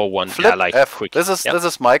 Just draw one. Flip like F. Quick. This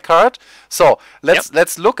is my card. So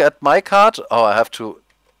let's look at my card. Oh, I have to.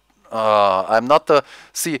 I'm not the.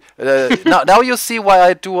 See now you see why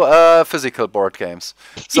I do physical board games.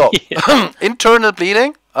 So internal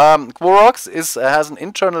bleeding. Quorox has an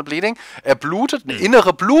internal bleeding. Blutet, eine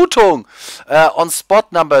innere Blutung. On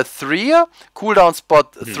spot number 3, cooldown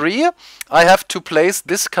spot 3. I have to place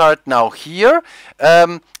this card now here.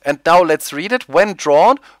 And now let's read it. When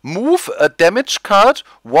drawn, move a damage card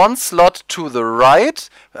 1 slot to the right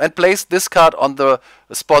and place this card on the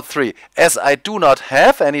spot 3. As I do not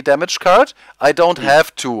have any damage card, I don't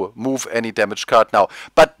have to move any damage card now.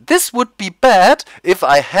 But this would be bad if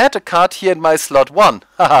I had a card here in my slot 1.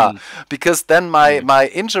 Because then my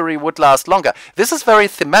injury would last longer. This is very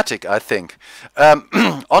thematic, I think.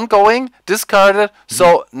 Ongoing, discarded,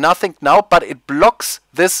 so nothing now, but it blocks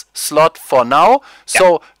this slot for now.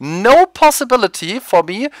 So no possibility for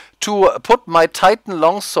me to put my Titan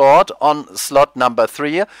Longsword on slot number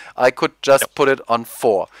 3. I could just put it on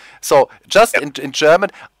 4. So just in German,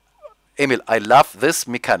 Emil, I love this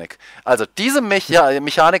mechanic. Also diese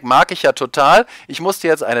Mechanik mag ich ja total. Ich musste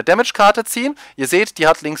jetzt eine Damage-Karte ziehen. Ihr seht, die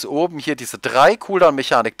hat links oben hier diese 3,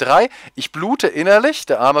 Cooldown-Mechanik 3. Ich blute innerlich,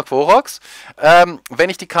 der arme Quorox. Wenn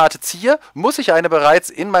ich die Karte ziehe, muss ich eine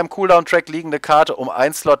bereits in meinem Cooldown-Track liegende Karte um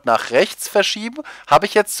 1 Slot nach rechts verschieben. Habe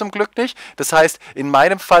ich jetzt zum Glück nicht. Das heißt, in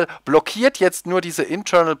meinem Fall blockiert jetzt nur diese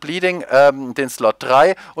Internal Bleeding den Slot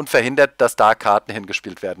 3 und verhindert, dass da Karten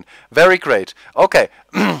hingespielt werden. Very great. Okay.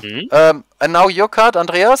 And now your card,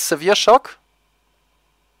 Andreas, Severe Shock.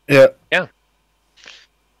 Yeah.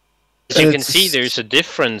 As you can see, there's a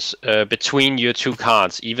difference between your two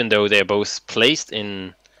cards, even though they're both placed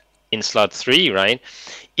in slot 3, right?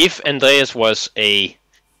 If Andreas was a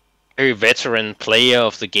very veteran player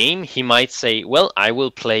of the game, he might say, well, I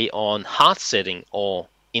will play on hard setting or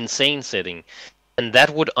insane setting, and that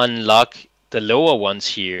would unlock the lower ones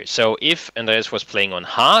here. So if Andreas was playing on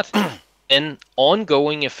hard, then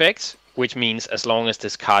ongoing effects, which means as long as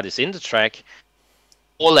this card is in the track,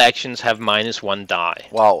 all actions have -1 die.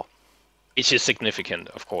 Wow. Which is significant,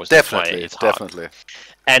 of course. Definitely, it's hard. definitely.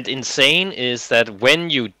 And insane is that when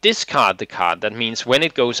you discard the card, that means when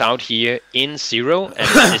it goes out here in 0 and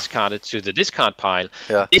is discarded to the discard pile,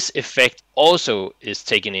 this effect also is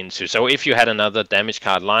taken into. So if you had another damage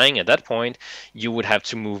card lying at that point, you would have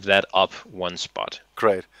to move that up 1 spot.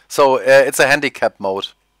 Great. So it's a handicap mode.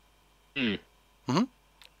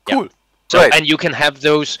 Cool. So and you can have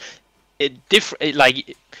those different,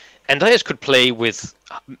 like Andreas could play with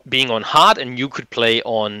being on hard and you could play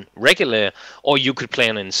on regular, or you could play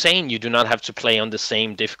on insane. You do not have to play on the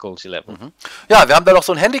same difficulty level. Ja, wir haben da noch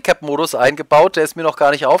so einen Handicap-Modus eingebaut, der ist mir noch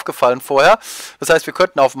gar nicht aufgefallen vorher. Das heißt, wir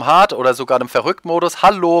könnten auf dem Hard oder sogar im Verrückt-Modus,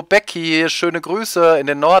 hallo Becky, schöne Grüße in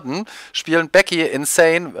den Norden, spielen Becky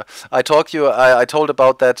Insane. I told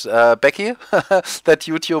about that Becky, that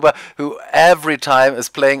YouTuber, who every time is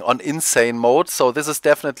playing on Insane Mode, so this is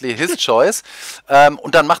definitely his choice.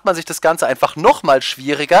 Und dann macht man sich das Ganze einfach nochmal schwieriger.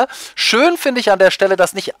 Schön finde ich an der Stelle,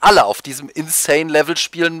 dass nicht alle auf diesem Insane-Level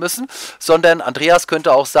spielen müssen, sondern Andreas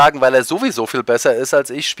könnte auch sagen, weil er sowieso viel besser ist als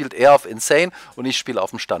ich, spielt er auf Insane und ich spiele auf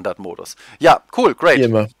dem Standard-Modus. Ja, cool, great. Wie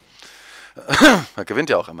immer. Er gewinnt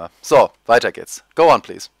ja auch immer. So, weiter geht's. Go on,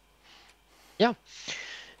 please. Yeah.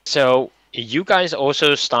 So, you guys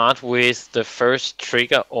also start with the first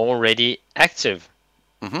trigger already active.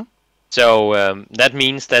 So, that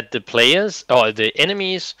means that the players, or the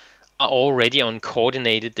enemies, are already on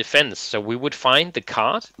coordinated defense. So we would find the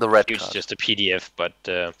card. The red It's card. just a PDF, but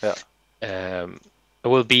there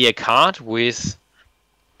will be a card with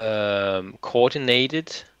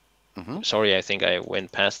coordinated. Sorry, I think I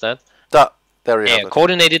went past that. There you have it.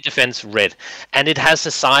 Coordinated defense red. And it has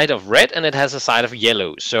a side of red and it has a side of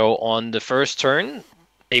yellow. So on the first turn,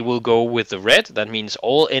 they will go with the red. That means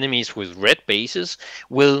all enemies with red bases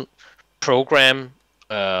will program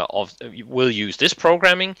will use this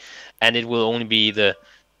programming, and it will only be the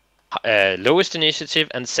lowest initiative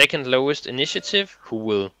and second lowest initiative who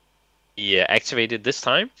will be activated this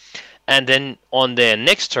time. And then on their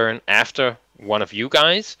next turn, after one of you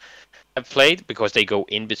guys have played, because they go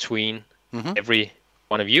in between every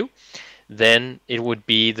one of you, then it would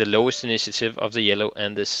be the lowest initiative of the yellow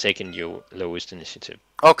and the second lowest initiative.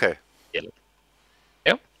 Okay. Yellow.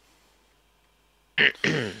 Yeah.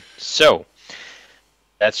 So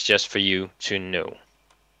that's just for you to know.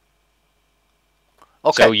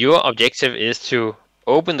 Okay. So your objective is to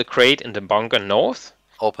open the crate in the bunker north,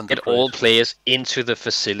 get all players into the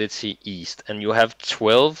facility east, and you have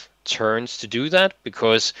 12 turns to do that,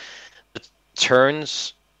 because the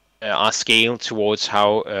turns are scaled towards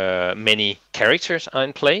how many characters are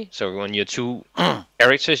in play. So on your 2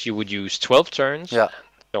 characters, you would use 12 turns, and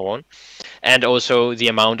so on. And also the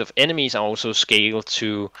amount of enemies are also scaled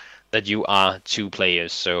to that you are 2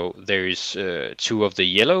 players. So there's 2 of the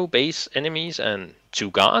yellow base enemies and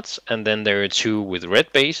 2 guards, and then there are 2 with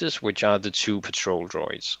red bases, which are the 2 patrol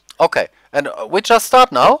droids. Okay, and we just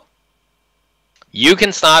start now? You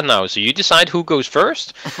can start now, so you decide who goes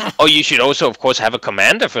first. Or you should also, of course, have a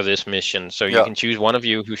commander for this mission, so you can choose one of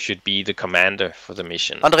you who should be the commander for the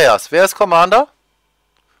mission. Andreas, wer ist Commander?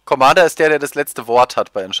 Commander ist der das letzte Wort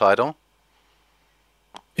hat bei Entscheidungen.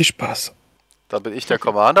 Viel Spaß. Dann bin ich der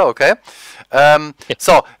Commander, okay.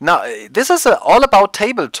 So, now, this is all about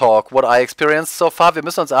table talk, what I experienced so far. Wir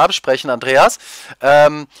müssen uns absprechen, Andreas.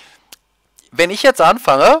 Wenn ich jetzt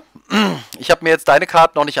anfange, ich habe mir jetzt deine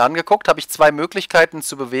Karten noch nicht angeguckt, habe ich 2 Möglichkeiten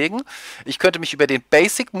zu bewegen. Ich könnte mich über den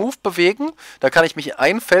Basic Move bewegen, da kann ich mich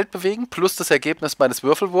ein Feld bewegen, plus das Ergebnis meines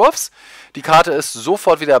Würfelwurfs. Die Karte ist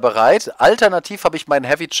sofort wieder bereit. Alternativ habe ich meinen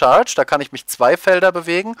Heavy Charge, da kann ich mich 2 Felder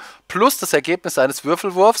bewegen, plus das Ergebnis eines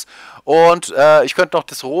Würfelwurfs. Und ich könnte noch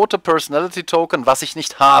das rote Personality Token, was ich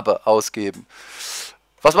nicht habe, ausgeben.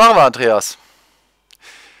 Was machen wir, Andreas?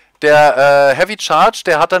 Der Heavy Charge,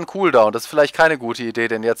 der hat dann Cooldown. Das ist vielleicht keine gute Idee,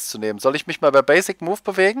 den jetzt zu nehmen. Soll ich mich mal bei Basic Move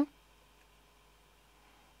bewegen?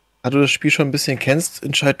 Da du das Spiel schon ein bisschen kennst,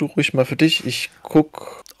 entscheid du ruhig mal für dich. Ich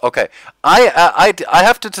guck. Okay. I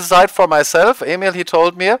have to decide for myself. Emil, he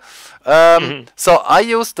told me. So I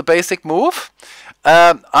used the basic move.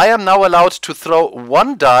 I am now allowed to throw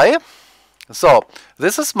 1 die. So,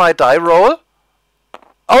 this is my die roll.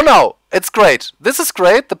 Oh no, it's great. This is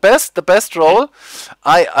great. The best roll.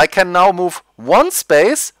 I can now move 1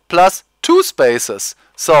 space plus 2 spaces.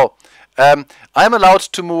 So I'm allowed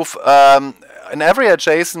to move in every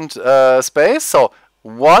adjacent space. So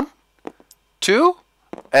 1, 2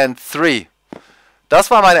 and 3. Das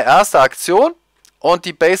war meine erste Aktion und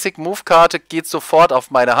die Basic Move Karte geht sofort auf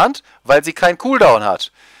meine Hand, weil sie kein Cooldown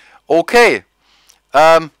hat. Okay.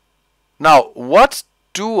 Now what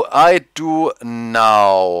do I do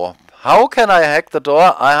now? How can I hack the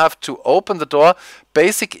door? I have to open the door.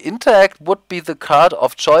 Basic Interact would be the card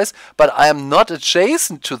of choice, but I am not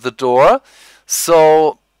adjacent to the door.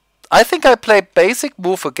 So, I think I play Basic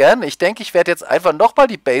Move again. Ich denke, ich werde jetzt einfach nochmal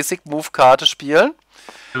die Basic Move Karte spielen.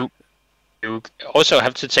 You also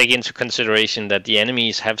have to take into consideration that the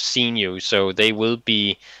enemies have seen you, so they will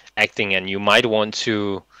be acting, and you might want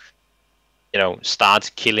to,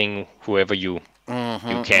 start killing whoever you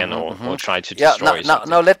can or try to destroy something.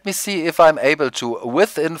 Now let me see if I'm able to.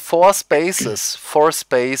 Within 4 spaces, 4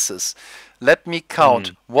 spaces. Let me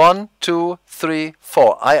count. 1, 2, 3,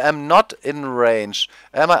 4. I am not in range.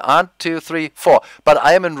 Am I? 1, 2, 3, 4. But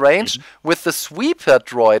I am in range with the sweeper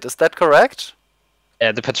droid. Is that correct?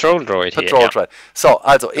 The Patrol Droid hier. Patrol Droid. So,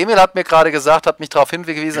 also, Emil hat mir gerade gesagt, hat mich darauf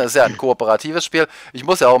hingewiesen, es ist ja ein kooperatives Spiel. Ich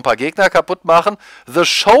muss ja auch ein paar Gegner kaputt machen. The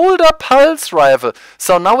Shoulder Pulse Rifle.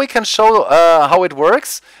 So, now we can show how it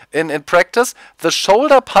works in practice. The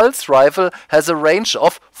Shoulder Pulse Rifle has a range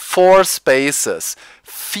of 4 spaces.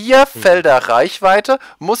 4 Felder Reichweite,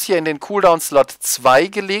 muss hier in den Cooldown-Slot 2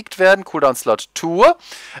 gelegt werden, Cooldown-Slot 2.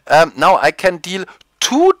 Now I can deal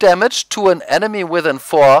 2 damage to an enemy within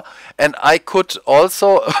 4, and I could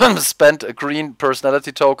also spend a green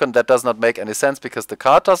personality token. That does not make any sense because the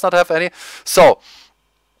card does not have any. So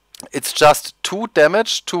it's just 2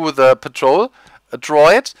 damage to the patrol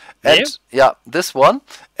droid, and this one,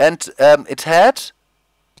 and it had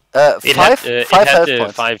 5 health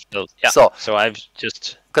points. 5 health. Yeah. So I've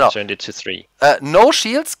just turned it to 3. No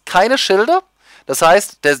shields, keine Schilde. Das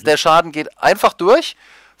heißt, der Schaden geht einfach durch.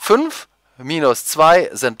 5 minus 2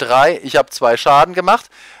 sind 3. Ich habe 2 Schaden gemacht.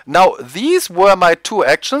 Now, these were my 2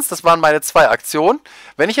 actions. Das waren meine 2 Aktionen.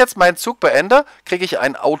 Wenn ich jetzt meinen Zug beende, kriege ich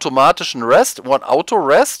einen automatischen Rest. One Auto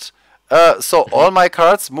Rest. So, all my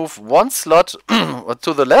cards move 1 slot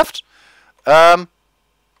to the left. And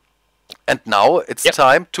now it's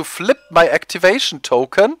time to flip my activation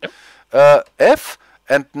token. F.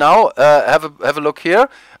 And now, have a look here.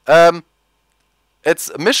 It's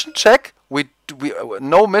a mission check. We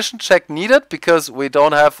no mission check needed because we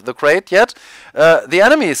don't have the crate yet. The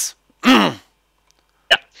enemies.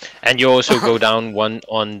 And you also go down 1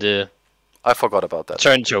 on the. I forgot about that.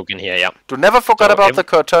 Turn token here, You never forgot about the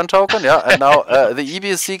turn token, And now the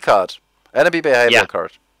EBC card, enemy behavior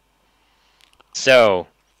card. So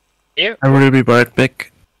here. I will be right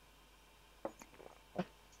back.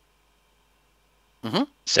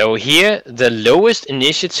 So here, the lowest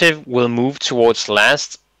initiative will move towards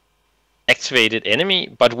last activated enemy,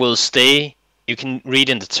 but will stay. You can read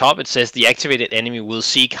in the top, it says the activated enemy will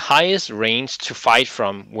seek highest range to fight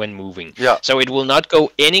from when moving. So it will not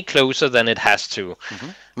go any closer than it has to.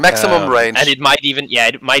 Maximum range. And it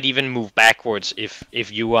might even move backwards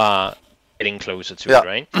if you are getting closer to it,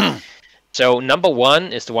 right? So number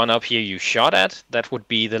 1 is the one up here you shot at. That would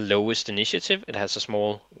be the lowest initiative. It has a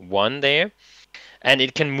small 1 there. and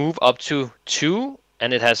it can move up to 2,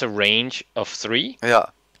 and it has a range of 3. Yeah.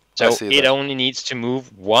 So it only needs to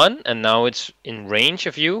move 1, and now it's in range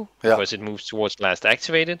of you because it moves towards last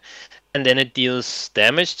activated, and then it deals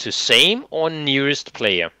damage to same or nearest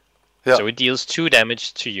player. Yeah. So it deals 2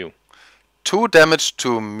 damage to you. 2 damage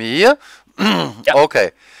to me.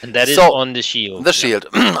 Okay. And that is on the shield. The shield.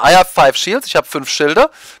 I have 5 shields. Ich habe 5 Schilde.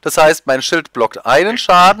 Das heißt, mein Schild blockt einen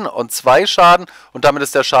Schaden und 2 Schaden und damit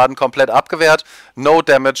ist der Schaden komplett abgewehrt. No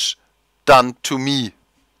damage done to me.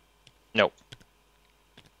 No.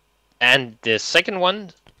 And the second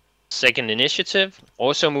one, second initiative,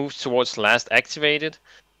 also moves towards last activated.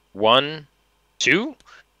 1, 2,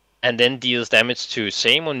 and then deals damage to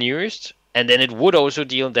same or nearest. And then it would also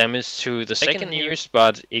deal damage to the second nearest,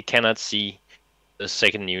 but it cannot see the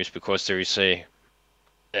second nearest because there is a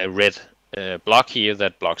red block here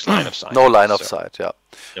that blocks line of sight. No line of sight, ja.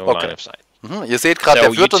 No line of sight. Ihr seht gerade,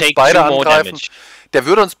 der würde uns beide angreifen. Der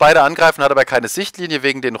würde uns beide angreifen, hat aber keine Sichtlinie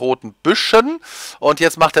wegen den roten Büschen. Und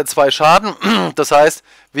jetzt macht er 2 Schaden. Das heißt,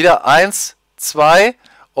 wieder 1, 2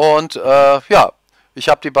 und ja, ich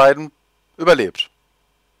habe die beiden überlebt.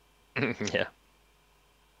 Yeah.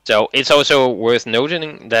 So it's also worth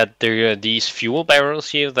noting that there are these fuel barrels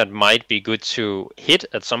here that might be good to hit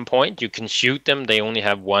at some point. You can shoot them. They only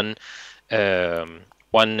have one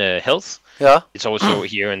health. Yeah. It's also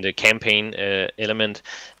here in the campaign element,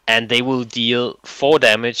 and they will deal 4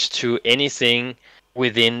 damage to anything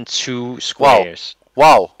within 2 squares.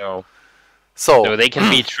 Wow. So they can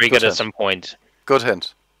be triggered at some point. Good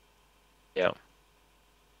hint. Yeah.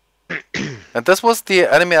 And this was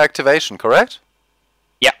the enemy activation, correct?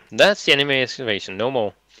 Yeah, that's the enemy activation, no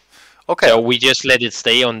more. Okay. So we just let it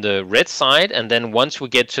stay on the red side, and then once we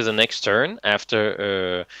get to the next turn,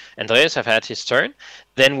 after Andreas have had his turn,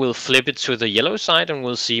 then we'll flip it to the yellow side and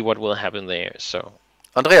we'll see what will happen there. So,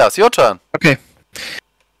 Andreas, your turn. Okay.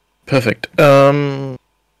 Perfect.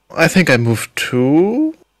 I think I moved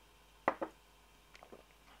 2.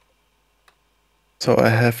 So I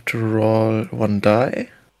have to roll 1 die.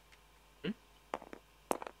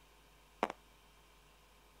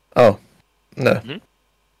 Oh, no. Mm-hmm.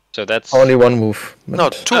 So that's only 1 move. No,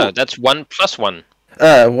 2. That's 1 plus 1.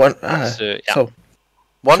 1. So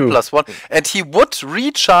 1 plus 1, and he would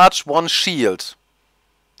recharge 1 shield.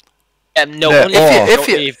 No, only if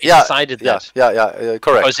he decided that. Yeah,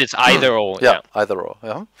 correct. Because it's either or. Yeah, either or.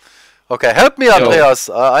 Yeah. Okay, help me, Andreas.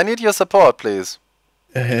 I need your support, please.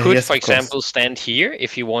 Could, yes, for example, stand here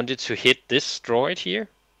if he wanted to hit this droid here.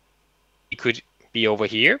 He could be over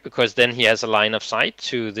here, because then he has a line of sight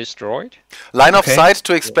to this droid. Line of sight,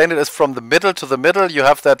 to explain it, is from the middle to the middle. You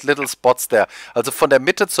have that little spots there. Also von der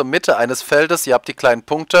Mitte zur Mitte eines Feldes, ihr habt die kleinen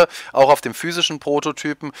Punkte, auch auf dem physischen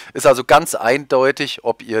Prototypen, ist also ganz eindeutig,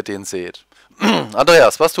 ob ihr den seht.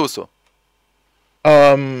 Andreas, was tust du?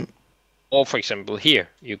 Or for example here,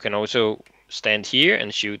 you can also stand here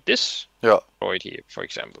and shoot this droid here, for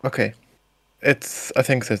example. Okay. I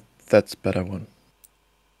think that's better one.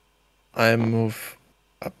 I move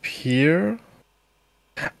up here.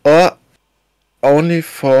 Or only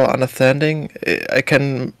for understanding, I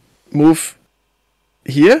can move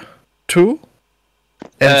here too.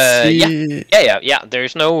 And see. Yeah.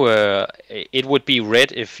 There's no. It would be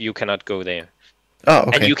red if you cannot go there. Oh,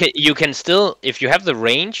 okay. And you can still, if you have the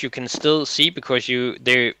range, you can still see because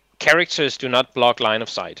their characters do not block line of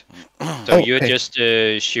sight. So you're just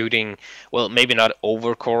shooting, well, maybe not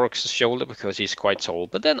over Korok's shoulder because he's quite tall,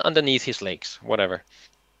 but then underneath his legs, whatever.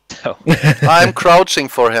 So. I'm crouching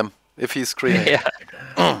for him if he's screaming.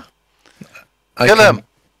 Yeah. Kill him.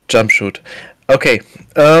 Jump shoot. Okay.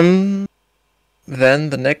 Then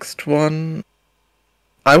the next one,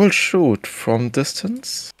 I will shoot from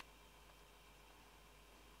distance.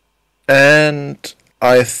 And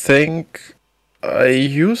I think I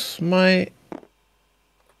use my...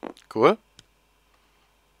 Cool.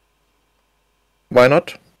 Why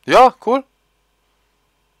not? Yeah, cool.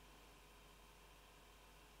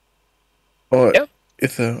 Oh, yeah.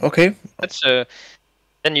 Okay. That's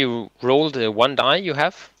then you roll the 1 die you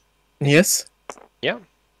have. Yes. Yeah.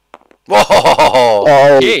 Whoa!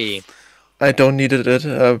 Oh, okay. I don't need it,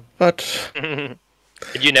 but...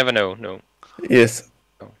 But you never know, no. Yes.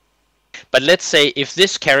 But let's say if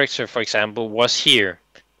this character, for example, was here,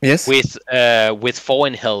 yes, with 4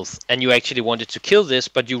 in health, and you actually wanted to kill this,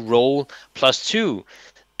 but you roll +2,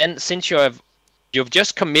 and since you've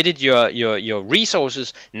just committed your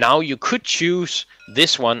resources, now you could choose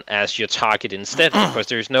this one as your target instead, because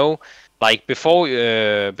there's no, like before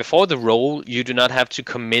the roll, you do not have to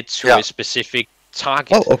commit to a specific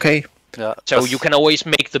target. Oh, okay. Yeah, so you can always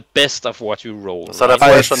make the best of what you roll. Das hat er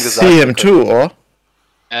vorher schon gesagt. See him too, or?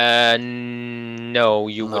 No,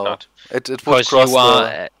 you would not. It would Because cross you are,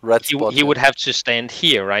 the red spot. he would have to stand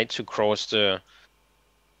here, right, to cross the...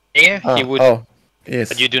 There, he would... Oh, yes.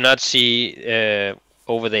 But you do not see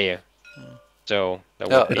over there. So, that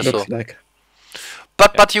Ja, would be... It ist looks so. like.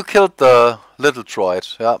 But you killed the little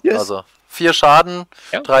droid. Ja, Yes. also 4 Schaden,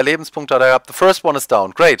 Ja. 3 Lebenspunkte hat er gehabt. The first one is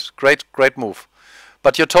down. Great, great, great move.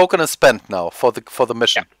 But your token is spent now for the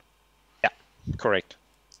mission. Yeah, correct.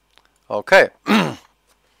 Okay.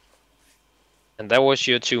 And that was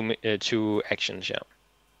your two actions, yeah.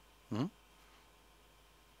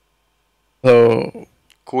 So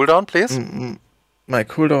Cooldown, please. my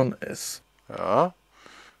cooldown is Yeah.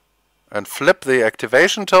 And flip the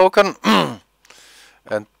activation token.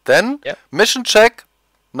 And then Yep. mission check.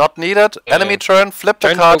 Not needed. Enemy turn. Flip the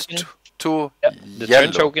turn card token. to The yellow.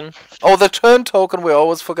 turn token. Oh, the turn token. We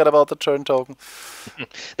always forget about the turn token.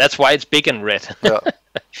 That's why it's big and red. Yeah.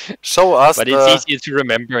 Show us But the... it's easier to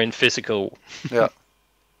remember in physical. Yeah.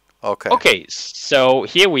 Okay. Okay, so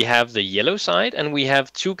here we have the yellow side, and we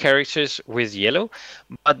have 2 characters with yellow,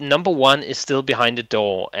 but number 1 is still behind the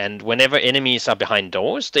door, and whenever enemies are behind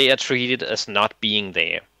doors, they are treated as not being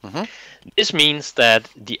there. This means that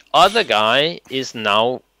the other guy is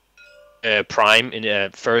now prime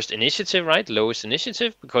in first initiative, right? Lowest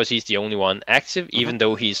initiative, because he's the only one active, even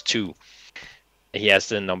though he's 2. He has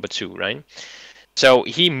the number 2, right? So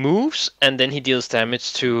he moves, and then he deals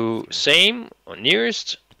damage to same or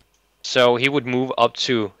nearest. So he would move up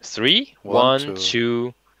to 3. 1,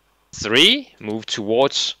 2, 3. Move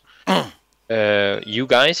towards you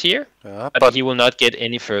guys here. Yeah, but he will not get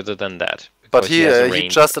any further than that. But because he has a he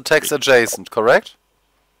range just of attacks 3. adjacent, correct?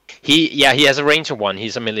 He has a range of 1.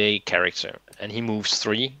 He's a melee character, and he moves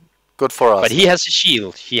 3. Good for us. But he has a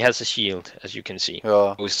shield. He has a shield, as you can see.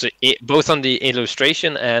 Yeah. Both on the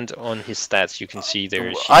illustration and on his stats, you can see there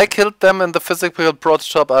is shield. I killed them in the physical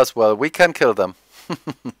prototype as well. We can kill them.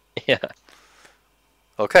 Yeah.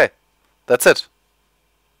 Okay. That's it.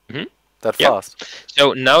 That Yep. fast.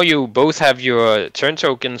 So now you both have your turn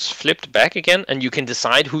tokens flipped back again, and you can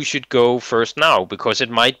decide who should go first now, because it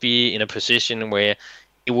might be in a position where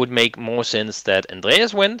it would make more sense that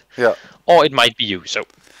Andreas went, Ja. or it might be you. So,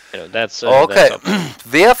 that's Okay. that's up to you.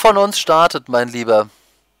 Wer von uns startet, mein Lieber?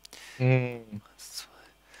 1,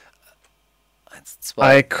 2.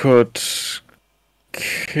 I could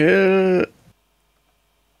kill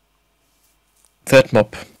that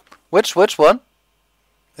mob. Which one?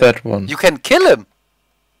 That one. You can kill him.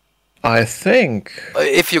 I think.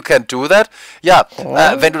 If you can do that. Ja, Oh.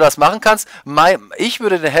 wenn du das machen kannst. Ich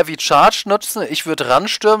würde den Heavy Charge nutzen. Ich würde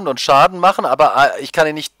ranstürmen und Schaden machen, aber ich kann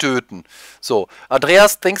ihn nicht töten. So,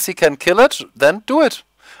 Andreas thinks he can kill it, then do it.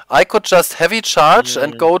 I could just Heavy Charge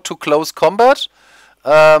and go to close combat.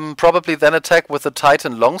 Probably then attack with the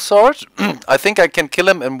Titan Longsword. I think I can kill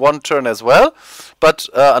him in 1 turn as well. But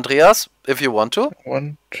Andreas, if you want to.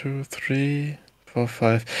 1, 2, 3, 4,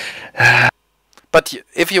 5. But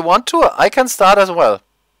if you want to, I can start as well.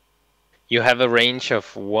 You have a range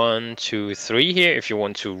of 1, 2, 3 here. If you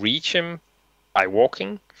want to reach him by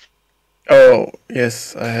walking. Oh,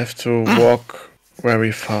 yes, I have to walk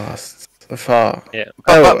very fast. Far. Yeah.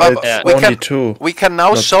 Oh, But it's we only can- 2. We can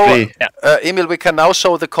now Not show, 3. Emil, we can now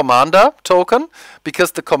show the commander token,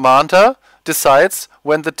 because the commander decides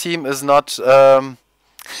when the team is not,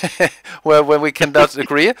 when we cannot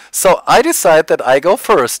agree. So I decide that I go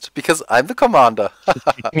first, because I'm the commander.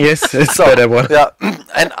 Yes, it's So, better one. yeah,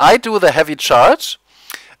 and I do the heavy charge,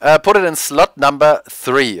 put it in slot number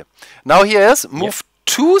 3. Now here is, move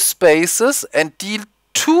 2 spaces and deal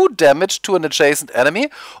 2 damage to an adjacent enemy.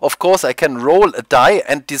 Of course, I can roll a die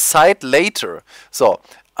and decide later. So,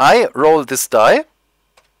 I roll this die.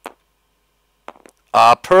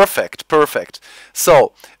 Perfect, perfect.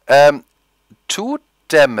 So, 2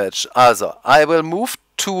 damage. Also, I will move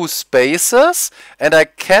 2 spaces and I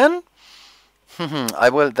can... I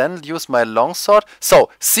will then use my longsword. So,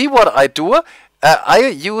 see what I do. I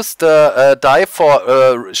use the die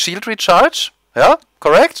for shield recharge. Yeah,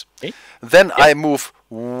 correct? Okay. Then I move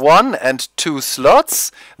 1 and 2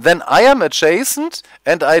 slots. Then I am adjacent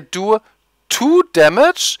and I do 2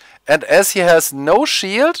 damage. And as he has no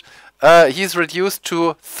shield, he's reduced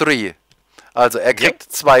to 3. Also er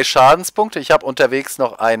kriegt 2 Schadenspunkte. Ich habe unterwegs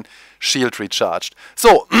noch ein Shield recharged.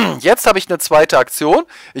 So, jetzt habe ich eine zweite Aktion.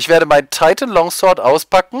 Ich werde mein Titan Longsword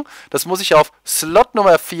auspacken. Das muss ich auf Slot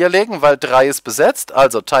Nummer 4 legen, weil 3 ist besetzt.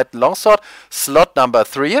 Also Titan Longsword, Slot Number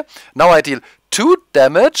 3. Now I deal 2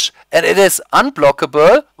 damage and it is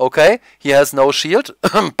unblockable. Okay, he has no shield,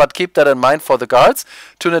 but keep that in mind for the guards.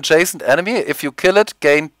 To an adjacent enemy, if you kill it,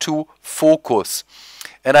 gain 2 focus.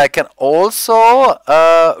 and I can also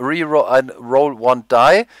roll one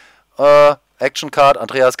die. Action Card.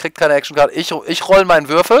 Andreas kriegt keine Action Card. Ich roll meinen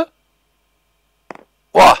Würfel.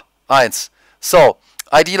 Oh, 1. So,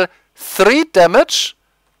 I deal 3 damage.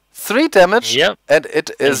 3 damage, Yep. and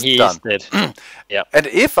it is done. Yeah. And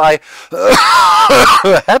if I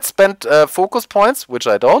had spent focus points, which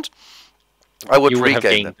I don't, I would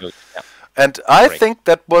regain them. Yeah. And I think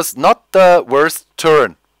that was not the worst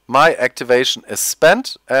turn. My activation is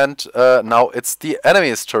spent, and now it's the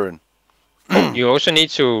enemy's turn. You also need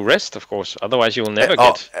to rest, of course. Otherwise, you will never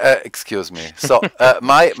get. Excuse me. So,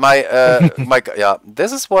 ja,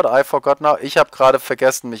 this is what I forgot now. Ich habe gerade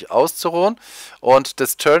vergessen, mich auszuruhen. Und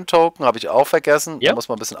das Turn-Token habe ich auch vergessen. Yep. Da muss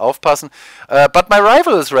man ein bisschen aufpassen. But my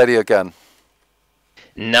rival is ready again.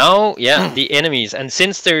 Now, yeah, the enemies. And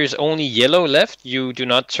since there is only yellow left, you do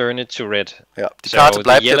not turn it to red. Ja, die Karte So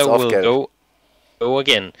bleibt the jetzt yellow auf will Gelb. go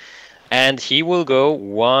again. And he will go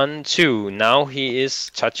 1, 2. Now he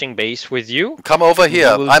is touching base with you. Come over here.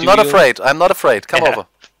 I'm not afraid. I'm not afraid. Come over.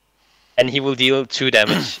 And he will deal 2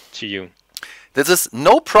 damage to you. This is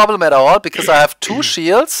no problem at all, because I have 2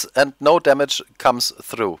 shields and no damage comes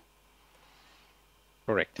through.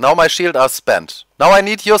 Correct. Now my shield are spent. Now I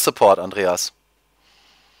need your support, Andreas.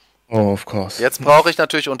 Oh, of course. Jetzt brauche ich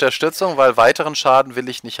natürlich Unterstützung, weil weiteren Schaden will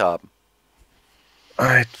ich nicht haben.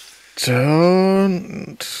 I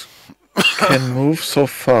don't can move so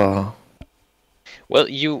far. Well,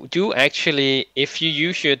 you do actually, if you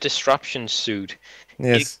use your disruption suit,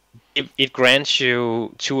 Yes. it grants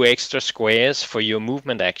you 2 extra squares for your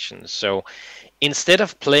movement actions. So instead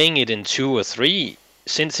of playing it in 2 or 3,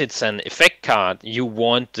 since it's an effect card, you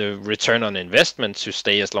want the return on investment to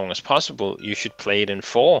stay as long as possible. You should play it in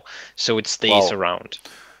 4, so it stays around.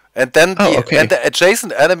 And then okay. the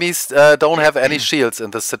adjacent enemies don't have any shields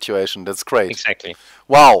in this situation. That's great. Exactly.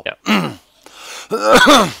 Wow. Yeah.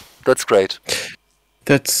 That's great.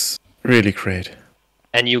 That's really great.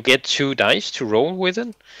 And you get 2 dice to roll with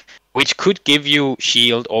it, which could give you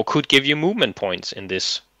shield or could give you movement points in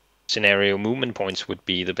this scenario. Movement points would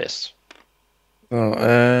be the best. Oh,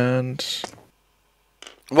 and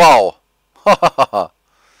Wow.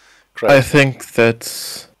 Great. I think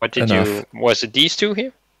that's What did enough. was it these 2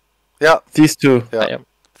 here? Yeah. These 2. Yeah. Yeah.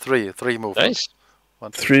 Three movements. Nice.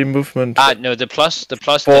 1, 2. 3 movement. No, the plus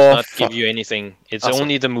does 4, not give you anything. It's Awesome.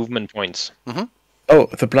 only the movement points. Oh,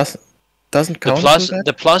 the plus doesn't count.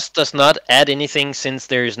 The plus does not add anything since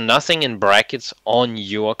there is nothing in brackets on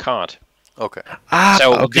your card. Okay.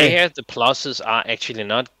 So okay. there, the pluses are actually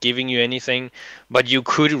not giving you anything, but you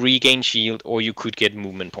could regain shield or you could get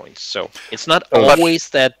movement points. So it's not always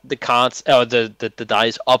that the cards or the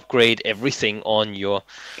dice upgrade everything on your.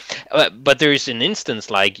 But there is an instance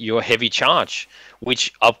like your heavy charge,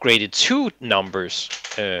 which upgraded 2 numbers.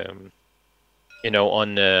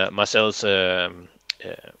 On Marcel's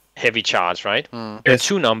heavy charge, right? There are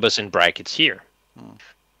 2 numbers in brackets here.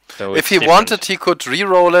 So If he wanted, he could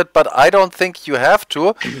re-roll it, but I don't think you have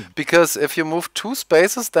to, because if you move 2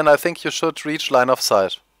 spaces, then I think you should reach line of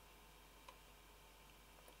sight.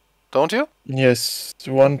 Don't you? Yes,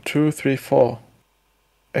 1, 2, 3, 4.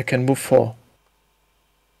 I can move 4.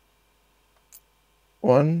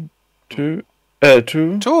 1, 2,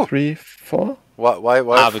 2, 3, 4.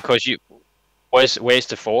 Why? Because you. Where's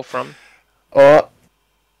the 4 from? Or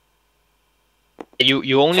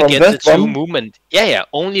You only From get the that 2 one? movement. Yeah,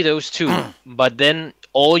 only those 2. But then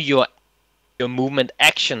all your movement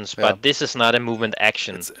actions. Yeah. But this is not a movement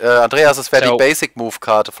action. Andreas' very So- basic move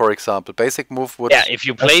card, for example. Basic move would... Yeah, if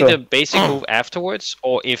you play so. the basic move afterwards,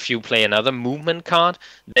 or if you play another movement card,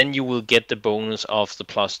 then you will get the bonus of the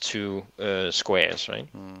 +2 squares, right?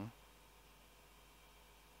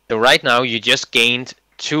 So right now you just gained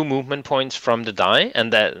 2 movement points from the die,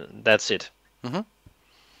 and that's it.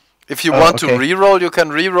 If you want to okay. re-roll, you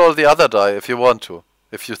can re-roll the other die if you want to.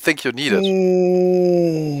 If you think you need it.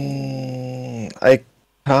 I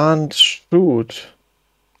can't shoot.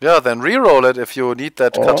 Yeah, then re-roll it if you need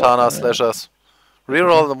that katana slashers.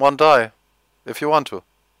 Re-roll the 1 die if you want to.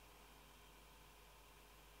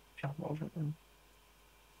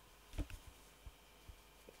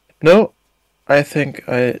 No, I think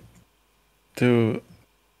I do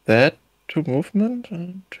that 2 movement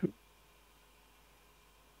and 2,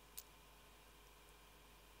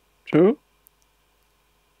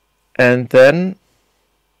 and then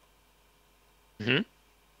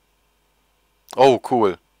Oh,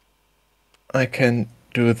 cool. I can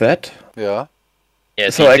do that. Yeah. Yeah,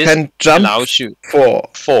 So I can jump allows you 4.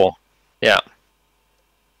 4. Yeah.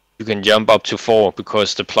 You can jump up to 4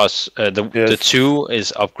 because the plus the 2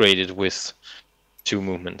 is upgraded with 2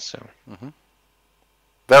 movements. So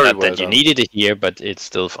Very Not well that you done. needed it here, but it's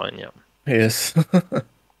still fine, yeah. Yes.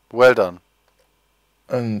 Well done.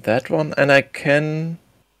 And that one, and I can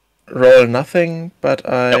roll nothing, but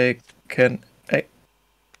I can.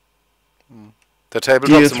 Der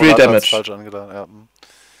Tabletop Deal 3 Simulator hat's damage. falsch angetan. Ja.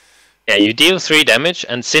 Yeah, you deal 3 damage,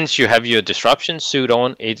 and since you have your disruption suit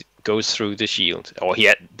on, it goes through the shield. Or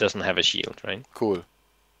doesn't have a shield, right? Cool.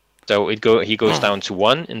 So he goes down to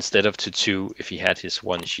 1 instead of to 2 if he had his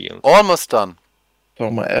 1 shield. Almost done. So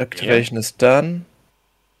my activation is done.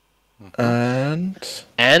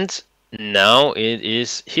 And now it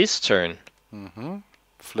is his turn.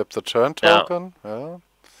 Flip the turn Now- token. Yeah.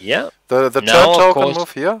 Yeah. The Now, turn of token course-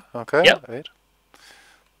 move here. Okay. Yeah. 8.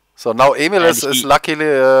 So now Emil And is he-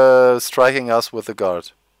 luckily striking us with the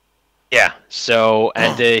guard. Yeah. So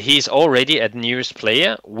and he's already at nearest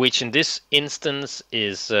player, which in this instance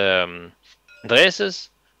is Andreas's.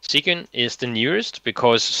 Sigyn is the nearest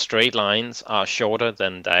because straight lines are shorter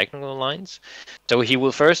than diagonal lines. So he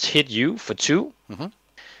will first hit you for 2,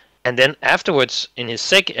 and then afterwards, in his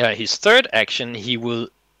third action, he will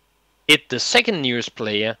hit the second nearest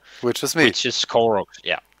player, Which is me. which is Korok.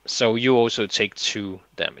 Yeah. So you also take 2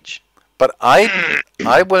 damage. But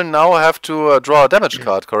I will now have to draw a damage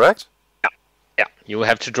card, correct? Yeah. You will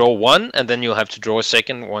have to draw 1, and then you'll have to draw a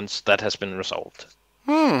second once that has been resolved.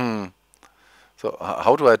 So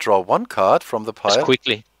how do I draw 1 card from the pile? Just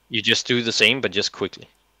quickly. You just do the same, but just quickly.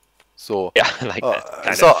 So Yeah, like that.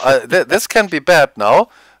 Kind so of. this can be bad now.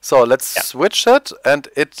 So let's switch it, and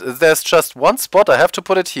there's just 1 spot. I have to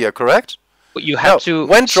put it here, correct? But you have to,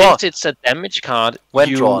 when drawn. since it's a damage card, When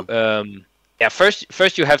you, drawn.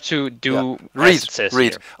 first you have to do as it says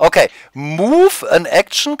Read. here. Okay, move an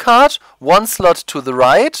action card 1 slot to the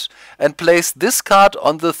right and place this card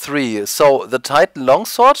on the 3. So the Titan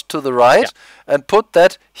Longsword to the right and put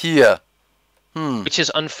that here. Which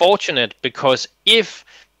is unfortunate because if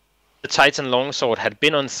the Titan Longsword had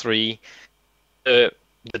been on 3, the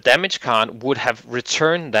damage card would have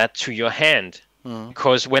returned that to your hand.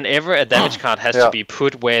 Because whenever a damage card has to be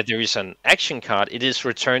put where there is an action card, it is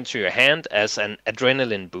returned to your hand as an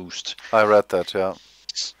adrenaline boost. I read that, yeah.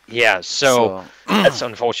 Yeah, so that's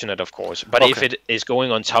unfortunate, of course. But if it is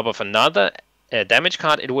going on top of another damage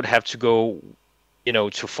card, it would have to go,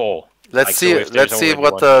 to 4. Let's Like, see. so if there's Let's see already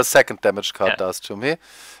what one. the second damage card does to me.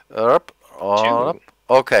 Up.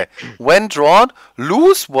 Okay. When drawn,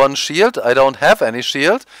 lose 1 shield. I don't have any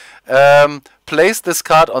shield. Place this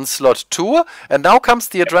card on slot 2, and now comes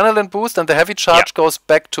the adrenaline boost, and the heavy charge goes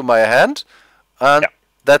back to my hand, and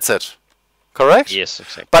that's it. Correct? Yes,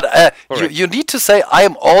 exactly. But you need to say I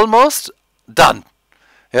am almost done.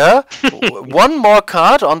 Yeah. 1 more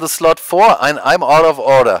card on the slot 4, and I'm out of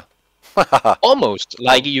order. Almost.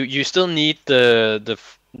 Like you still need the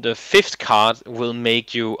 5th card will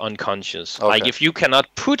make you unconscious. Like if you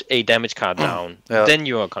cannot put a damage card down, then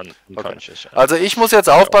you are unconscious. Also ich muss jetzt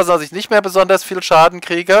aufpassen, dass ich nicht mehr besonders viel Schaden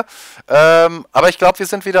kriege. Aber ich glaube, wir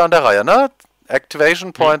sind wieder an der Reihe, ne?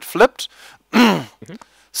 Activation point flipped.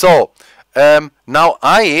 So, now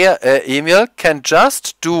I, Emil, can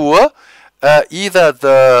just do either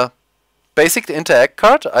the basic interact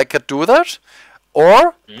card, I could do that,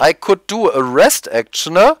 or I could do a rest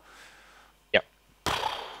actioner.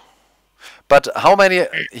 But how many?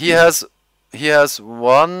 He has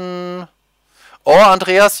 1. Or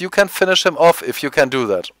Andreas, you can finish him off if you can do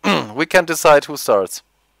that. We can decide who starts.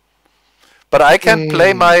 But I can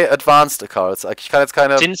play my advanced cards. Ich kann jetzt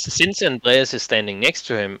keine. Since Andreas is standing next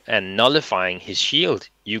to him and nullifying his shield,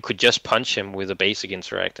 you could just punch him with a basic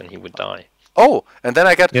interact and he would die. Oh, and then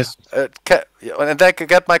I get Yes. and then I can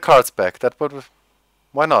get my cards back. That would.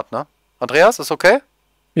 Why not? No, Andreas is okay.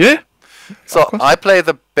 Yeah. So I play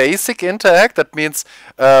the basic interact. That means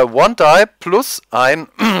 1 die plus ein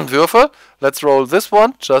Würfel. Let's roll this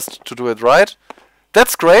one just to do it right.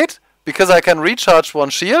 That's great because I can recharge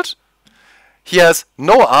 1 shield. He has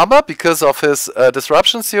no armor because of his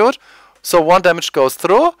disruption suit. So 1 damage goes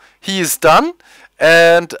through. He is done.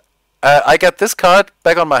 And I get this card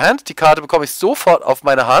back on my hand. Die Karte bekomme ich sofort auf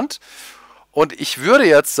meine Hand. Und ich würde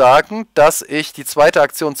jetzt sagen, dass ich die zweite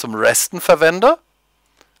Aktion zum Resten verwende.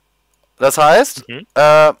 Das heißt,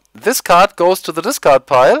 this card goes to the discard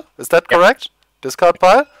pile. Is that correct? Discard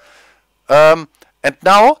pile. And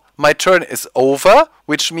now my turn is over,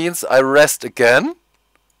 which means I rest again.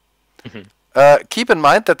 Keep in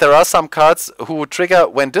mind that there are some cards who trigger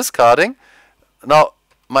when discarding. Now,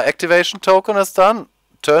 my activation token is done.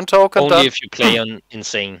 Turn token Only done. if you play on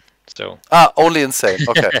insane. So Only insane.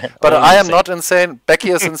 Okay. But Only I am insane. not insane.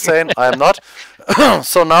 Becky is insane. I am not.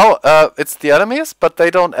 So now it's the enemies, but they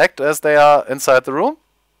don't act as they are inside the room.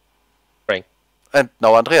 Right. And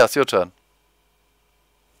now, Andreas, your turn.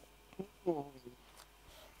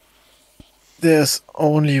 There's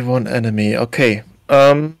only one enemy. Okay.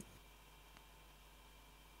 Now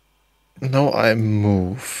I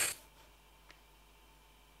move.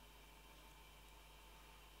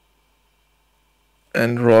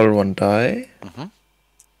 And roll one die.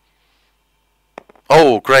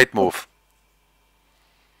 Oh, great move.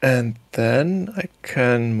 And then I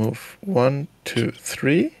can move 1, 2,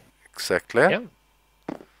 3. Exactly. Yeah.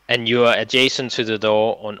 And you are adjacent to the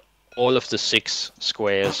door on all of the 6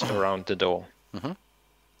 squares around the door.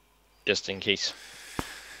 Just in case.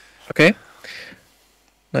 Okay.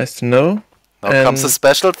 Nice to know. Now comes a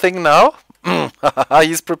special thing now.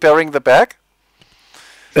 He's preparing the bag.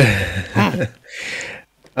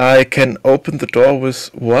 I can open the door with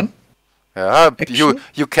 1. Yeah,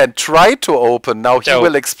 you can try to open. Now he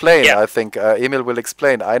will explain. Yeah. I think Emil will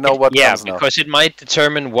explain. I know what comes now. Yeah, because it might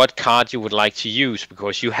determine what card you would like to use,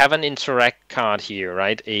 because you have an interact card here,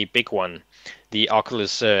 right? A big one, the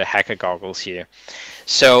Oculus hacker goggles here.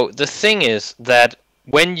 So the thing is that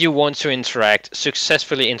when you want to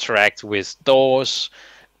successfully interact with doors,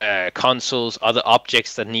 consoles, other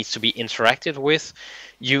objects that needs to be interacted with,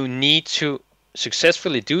 you need to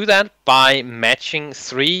successfully do that by matching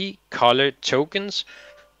 3 colored tokens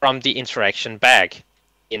from the interaction bag.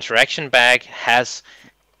 The interaction bag has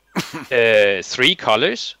 3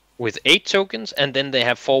 colors with 8 tokens, and then they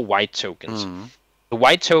have 4 white tokens. The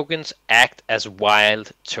white tokens act as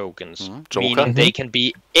wild tokens, meaning they can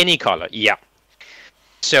be any color. Yeah.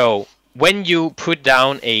 So when you put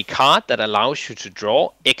down a card that allows you to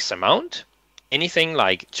draw X amount, anything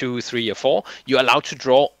like 2, 3, or 4, you're allowed to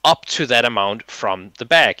draw up to that amount from the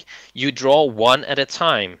bag. You draw 1 at a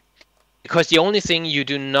time, because the only thing you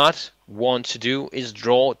do not want to do is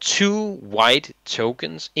draw 2 white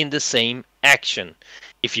tokens in the same action.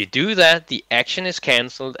 If you do that, the action is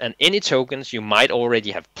cancelled, and any tokens you might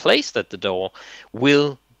already have placed at the door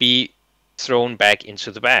will be thrown back into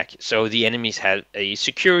the bag. So the enemies have a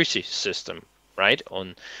security system, right,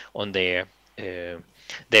 on their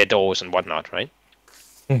doors and whatnot, right?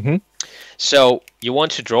 So you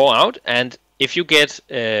want to draw out, and if you get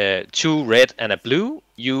 2 red and a blue,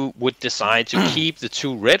 you would decide to keep the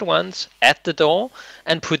 2 red ones at the door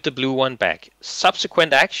and put the blue one back.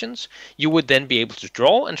 Subsequent actions, you would then be able to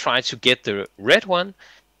draw and try to get the red one.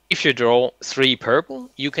 If you draw 3 purple,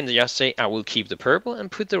 you can just say, I will keep the purple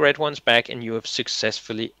and put the red ones back, and you have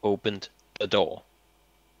successfully opened the door.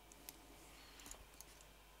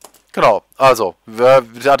 Genau, also,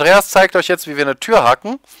 Andreas zeigt euch jetzt, wie wir eine Tür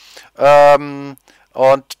hacken.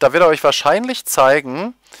 Und da wird er euch wahrscheinlich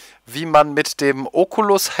zeigen, wie man mit dem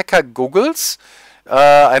Oculus Hacker Goggles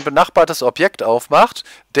ein benachbartes Objekt aufmacht,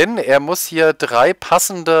 denn er muss hier 3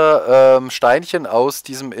 passende Steinchen aus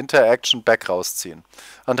diesem Interaction Bag rausziehen.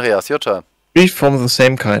 Andreas, your turn. 3 from the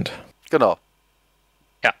same kind. Genau.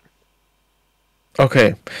 Yeah.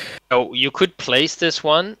 Okay. So you could place this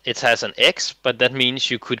one. It has an X, but that means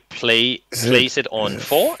you could place it on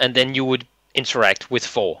 4, and then you would interact with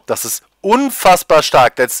 4. Das ist unfassbar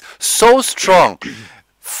stark. That's so strong.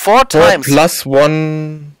 4 times. Plus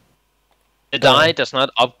 1. The die does not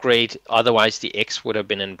upgrade, otherwise the X would have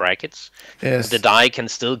been in brackets. Yes. The die can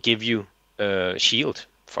still give you shield,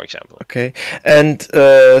 for example. Okay. And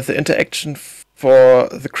the interaction for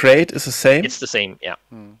the crate is the same? It's the same, yeah.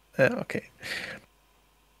 Okay.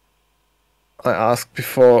 I asked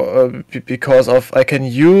before because of I can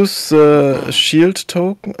use the shield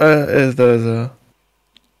token, Yeah,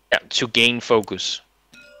 to gain focus.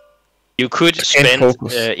 You could spend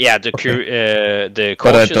the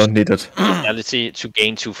but I don't need it. personality to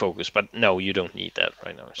gain 2 focus, but no, you don't need that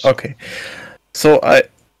right now. So. Okay, so I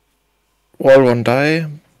roll 1 die,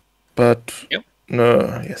 but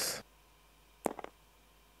no, yes.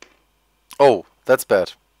 Oh, that's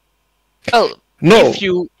bad. Well, no, if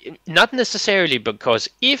you not necessarily, because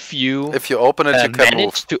if you open it, you can manage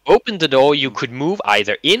move. to open the door, you could move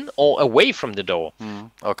either in or away from the door.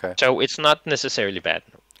 Okay. So it's not necessarily bad.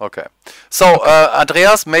 Okay. So,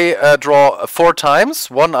 Andreas may draw 4 times,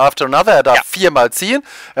 one after another. Er darf 4-mal ziehen.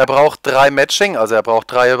 Er braucht 3 Matching, also er braucht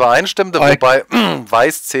 3 übereinstimmende, wobei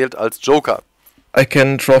Weiß zählt als Joker. I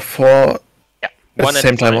can draw 4 at the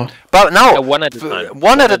same time. But no, one at a time.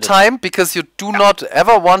 One at a time, because you do not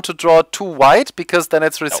ever want to draw 2 white, because then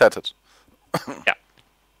it's resetted. Yeah.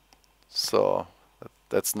 So,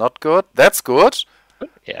 that's not good. That's good.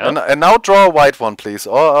 Yeah. And now draw a white one, please.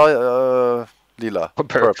 Or lila.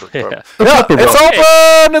 Purple. Yeah, it's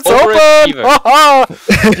open! It's open!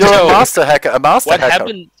 You're a master hacker. What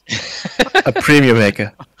happened? A premium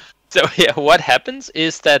hacker. So yeah, what happens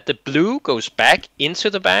is that the blue goes back into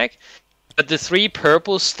the bag, but the 3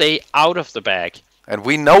 purples stay out of the bag. And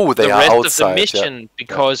we know they are outside. The rest of the mission,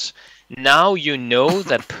 because now you know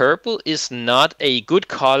that purple is not a good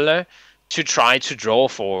color to try to draw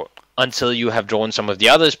for until you have drawn some of the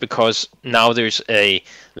others, because now there's a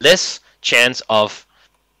less chance of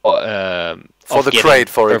for the crate,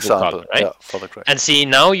 for example, color, right? Yeah, for the crate. And see,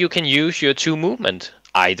 now you can use your 2 movement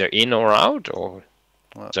either in or out, or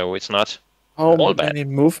so it's not How all bad. many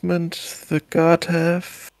movement the guard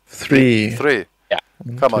have? 3. 3. Yeah.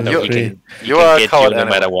 Come on, Two, you three. you can are a get coward you no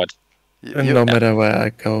anyway. matter what. No matter where I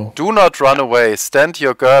go. Do not run away. Stand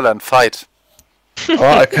your girl and fight. Or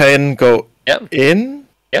I can go Yeah. in.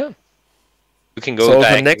 Yeah. You can go So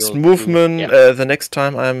back. the next you'll- movement, yeah. the next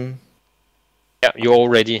time I'm... Yeah, you're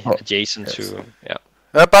already Oh, adjacent yes. to.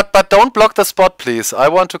 Yeah. But don't block the spot, please. I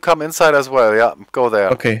want to come inside as well. Yeah, go there.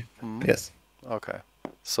 Okay, yes. Okay.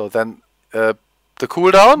 So then the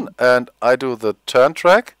cooldown, and I do the turn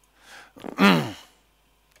track.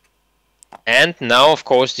 And now, of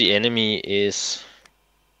course, the enemy is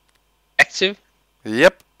active,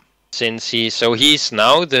 Yep. since he's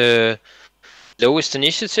now the lowest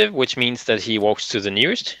initiative, which means that he walks to the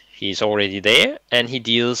nearest. He's already there, and he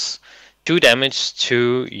deals 2 damage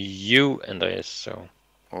to you, Andreas. So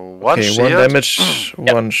One Okay, shield. 1 damage,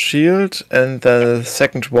 1 shield, and the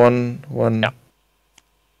second one, 1...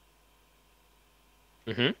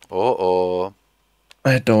 Yeah. Uh-oh.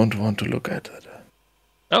 I don't want to look at it.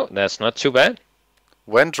 oh, that's not too bad.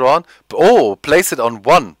 When drawn. Oh, place it on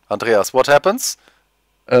 1. Andreas, what happens?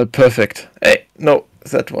 Perfect. Hey, no,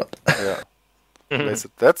 that one. Yeah. Place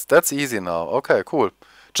it. That's easy now. Okay, cool.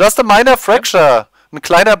 Just a minor fracture. Ein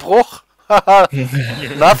kleiner Bruch.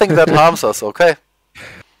 Nothing that harms us, okay?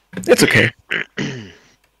 It's okay.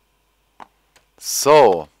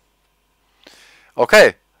 So.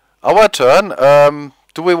 Okay. Our turn.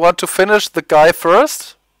 Do we want to finish the guy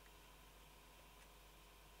first?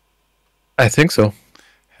 I think so.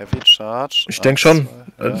 Heavy charge. Ich denke schon.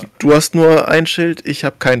 Ja. Du hast nur ein Schild, ich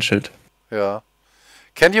habe kein Schild. Yeah.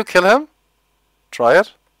 Can you kill him? Try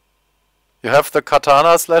it. You have the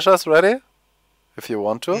katana slashers ready? If you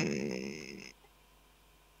want to.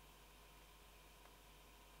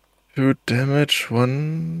 2 damage,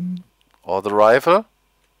 1... Or the rifle.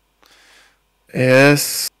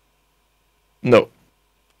 Yes. No.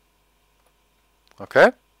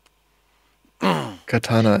 Okay.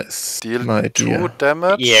 Katana is Deal my 2 idea.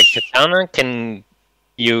 damage. Yeah, katana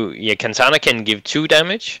can give 2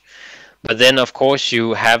 damage, but then of course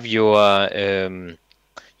you have your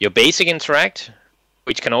basic interact,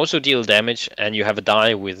 which can also deal damage, and you have a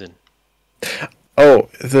die with it. Oh,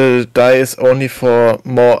 the die is only for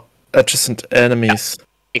more adjacent enemies.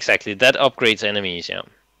 Exactly, that upgrades enemies, yeah.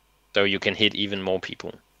 So you can hit even more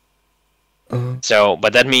people. Uh, So,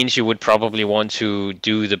 but that means you would probably want to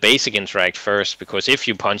do the basic interact first, because if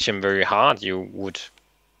you punch him very hard, you would,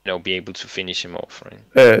 be able to finish him off, right?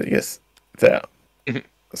 yes, there.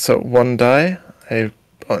 So 1 die.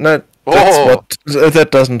 No, Oh. that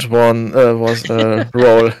doesn't was a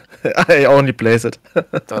roll. I only place it.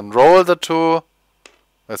 Then roll the 2.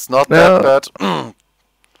 It's not No. that bad.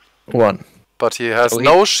 1. But he has So he-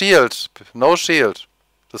 no shield. No shield.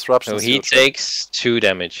 Disruption. So he shield. takes 2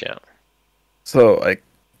 damage, yeah. So I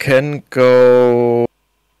can go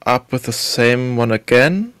up with the same one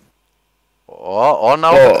again. Or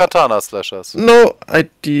now Oh. the katana slashers. No, I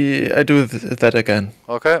do that again.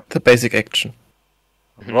 Okay. The basic action.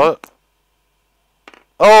 Roll.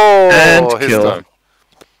 Oh, And he's kill. done.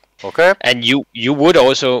 Okay. And you would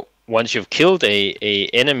also, once you've killed a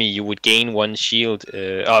enemy, you would gain 1 shield,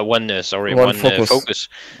 one focus. focus.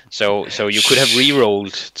 So you could have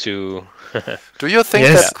re-rolled to. Do you think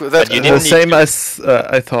Yes, that but you The didn't need same as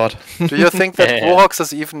I thought. do you think that Yeah. Brohox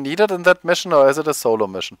is even needed in that mission, or is it a solo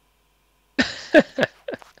mission?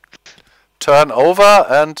 Turn over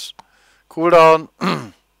and cooldown.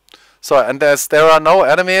 So, and there are no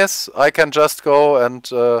enemies. I can just go and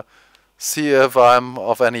see if I'm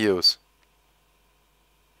of any use.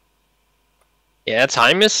 Yeah,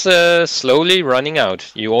 time is slowly running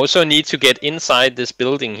out. You also need to get inside this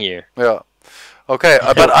building here. Yeah. Okay,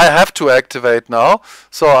 but I have to activate now.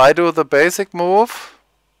 So I do the basic move.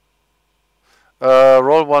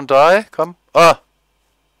 Roll 1 die. Come.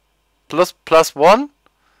 Plus 1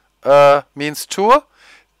 means 2.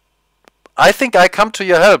 I think I come to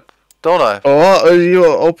your help, don't I? Or you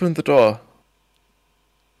open the door.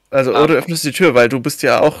 Also, oder du öffnest die Tür, weil du bist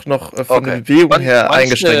ja auch noch von der Okay. Bewegung her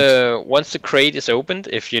eingeschränkt. Once the crate is opened,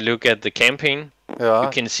 if you look at the campaign, Yeah. you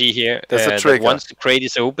can see here There's a that trigger. once the crate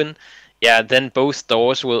is open, yeah, then both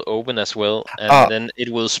doors will open as well, and then it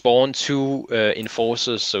will spawn 2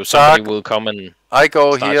 enforcers, so somebody will come and I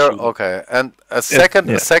go start here. shooting. Okay, and a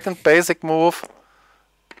second basic move.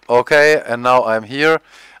 Okay, and now I'm here.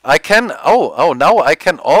 I can. Oh, now I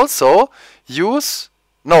can also use.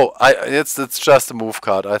 No, it's just a move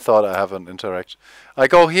card. I thought I have an interact. I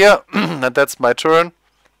go here, and that's my turn.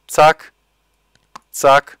 Zack,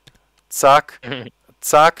 zack, zack,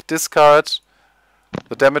 zack. Discard.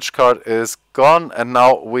 The damage card is gone, and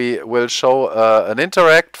now we will show an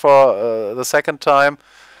interact for the second time.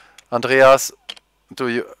 Andreas, do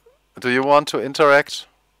you want to interact?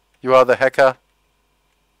 You are the hacker.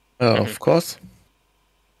 Of course.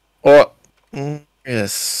 Or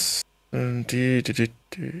yes. I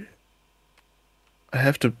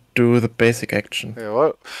have to do the basic action. Yeah,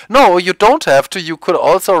 well, no, you don't have to. You could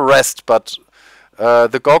also rest, but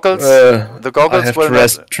the goggles I have will to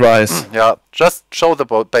rest not, twice. yeah, just show the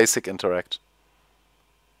basic interact.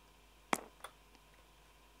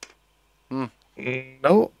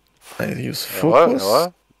 No, I use Jawohl, focus.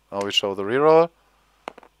 jawohl. Now we show the reroll.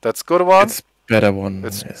 That's good one. It's better one.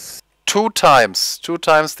 It's Yes. two times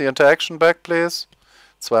the interaction back, please.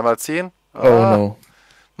 Zweimal ziehen. Oh no.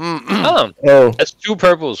 Oh, Oh, that's 2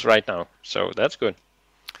 purples right now, so that's good.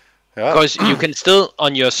 Yeah. Because you can still,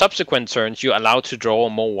 on your subsequent turns, you're allowed to draw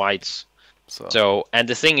more whites. So, and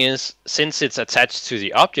the thing is, since it's attached to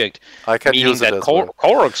the object, I can meaning use it that as well.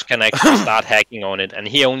 Koroks can actually start hacking on it, and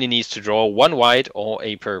he only needs to draw 1 white or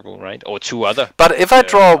a purple, right? Or 2 other. But if I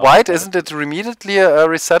draw a white, isn't it immediately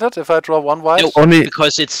resetted if I draw 1 white? No, only-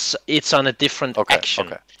 because it's on a different action.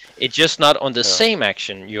 Okay. It's just not on the same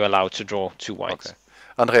action you're allowed to draw 2 whites. Okay.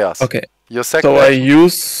 Andreas, okay. your second So I action,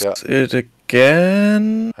 use it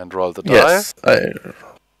again. and roll the die. Yes.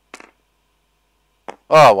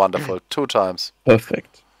 Oh, wonderful. 2 times.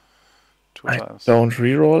 Perfect. 2 I times. don't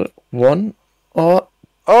reroll one. Or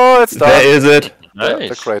Oh, it's done. there is it. Yeah, the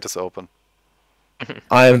Nice. crate is open.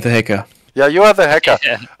 I am the hacker. Yeah, you are the hacker.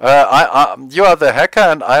 Yeah. You are the hacker,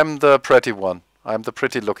 and I'm the pretty one. I'm the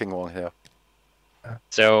pretty-looking one here.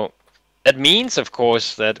 So that means, of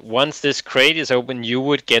course, that once this crate is open, you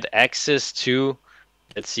would get access to,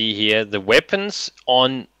 let's see here, the weapons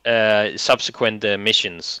on subsequent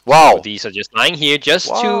missions. Wow. So these are just lying here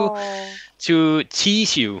just to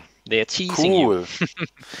tease you. They're teasing you. Cool.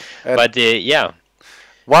 And But yeah,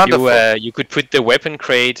 wonderful. you could put the weapon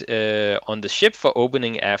crate on the ship for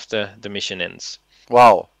opening after the mission ends.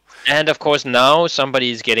 Wow. And of course now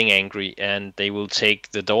somebody is getting angry and they will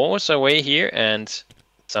take the doors away here and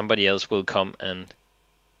somebody else will come and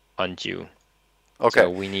hunt you. Okay. So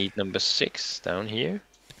we need number 6 down here.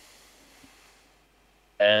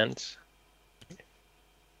 And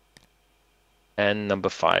number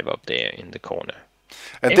 5 up there in the corner.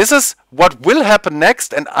 And this is what will happen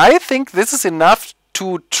next, and I think this is enough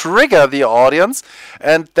to trigger the audience,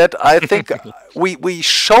 and that I think we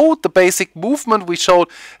showed the basic movement, we showed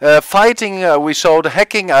fighting, we showed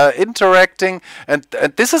hacking, interacting, and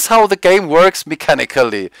this is how the game works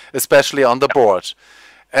mechanically, especially on the board.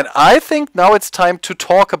 And I think now it's time to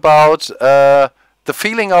talk about the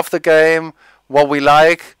feeling of the game, what we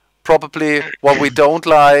like, probably what we don't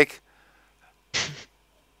like.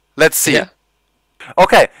 Let's see. Yeah.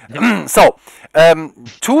 Okay, so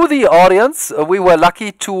to the audience, we were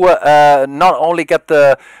lucky to not only get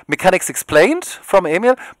the mechanics explained from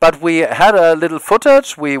Emil, but we had a little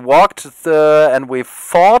footage. We walked and we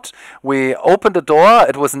fought. We opened the door.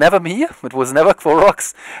 It was never me. It was never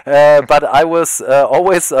Koroks, but I was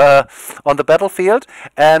always on the battlefield.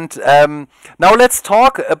 And now let's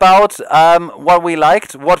talk about what we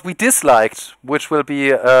liked, what we disliked, which will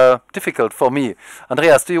be difficult for me.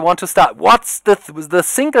 Andreas, do you want to start? What's the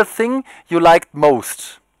single thing you liked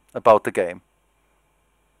most about the game?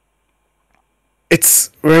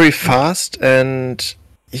 It's very fast, and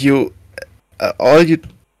you all you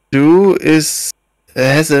do is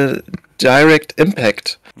has a direct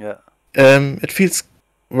impact. Yeah. It feels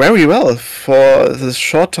very well for the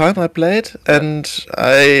short time I played, and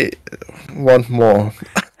I want more.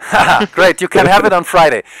 Great, you can have it on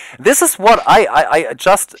Friday. This is what I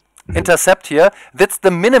just intercept here. That's the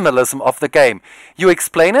minimalism of the game. You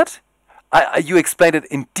explain it. You explained it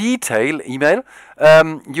in detail, Emil.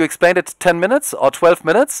 You explained it 10 minutes or 12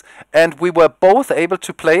 minutes, and we were both able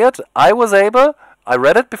to play it. I was able, I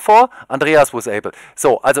read it before, Andreas was able.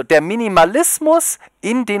 So, also der Minimalismus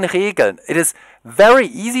in den Regeln. It is very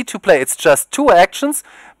easy to play. It's just 2 actions.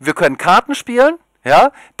 Wir können Karten spielen.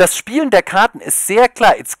 Ja, das Spielen der Karten ist sehr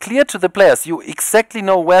klar. It's clear to the players. You exactly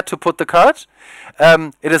know where to put the card.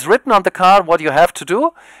 It is written on the card what you have to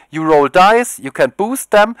do. You roll dice, you can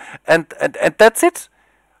boost them, and that's it.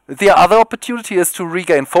 The other opportunity is to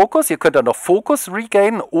regain focus. Ihr könnt dann noch Fokus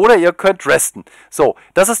regainen oder ihr könnt resten. So,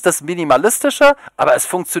 das ist das Minimalistische, aber es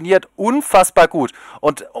funktioniert unfassbar gut.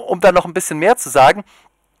 Und um dann noch ein bisschen mehr zu sagen,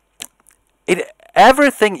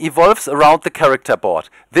 everything evolves around the character board.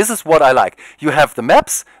 This is what I like. You have the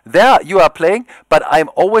maps, there you are playing, but I'm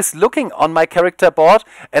always looking on my character board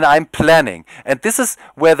and I'm planning. And this is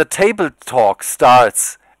where the table talk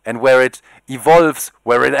starts and where it evolves,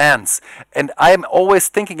 where it ends. And I'm always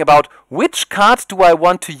thinking about, which card do I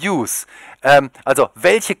want to use? Also,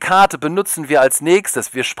 welche Karte benutzen wir als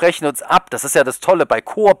nächstes? Wir sprechen uns ab. Das ist ja das Tolle bei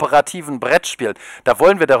kooperativen Brettspielen. Da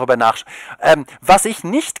wollen wir darüber nachschauen. Was ich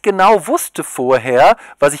nicht genau wusste vorher,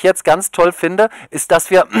 was ich jetzt ganz toll finde, ist, dass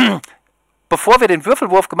wir, bevor wir den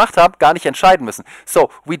Würfelwurf gemacht haben, gar nicht entscheiden müssen. So,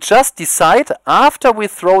 we just decide after we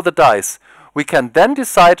throw the dice. We can then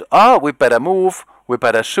decide, we better move, we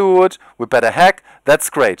better shoot, we better hack. That's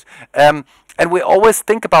great. And we always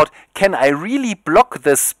think about, can I really block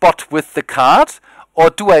this spot with the card?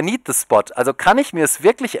 Or do I need the spot? Also kann ich mir es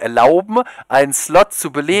wirklich erlauben, einen Slot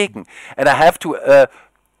zu belegen? And I have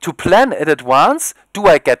to plan in advance. Do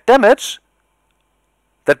I get damage?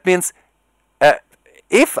 That means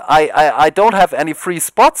if I don't have any free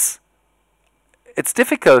spots, it's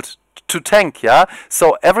difficult to tank, yeah?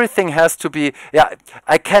 So everything has to be,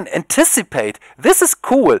 I can anticipate. This is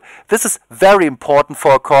cool. This is very important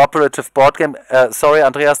for a cooperative board game. Sorry,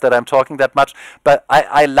 Andreas, that I'm talking that much, but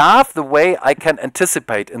I love the way I can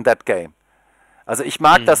anticipate in that game. Also ich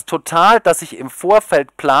mag das total, dass ich im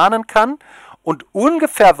Vorfeld planen kann und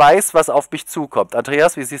ungefähr weiß, was auf mich zukommt.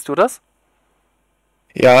 Andreas, wie siehst du das?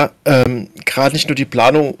 Ja, gerade nicht nur die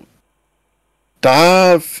Planung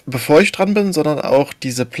da, bevor ich dran bin, sondern auch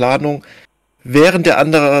diese Planung, während der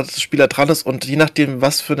andere Spieler dran ist und je nachdem,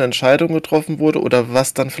 was für eine Entscheidung getroffen wurde oder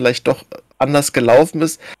was dann vielleicht doch anders gelaufen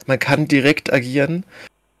ist, man kann direkt agieren,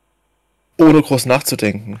 ohne groß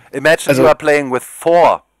nachzudenken. Imagine you are playing with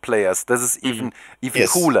 4 players. This is even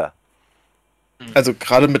cooler. Also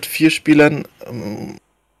gerade mit 4 Spielern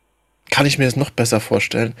kann ich mir das noch besser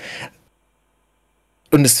vorstellen.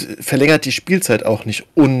 Und es verlängert die Spielzeit auch nicht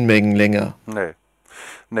Unmengen länger. Nee.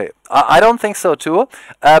 I don't think so too.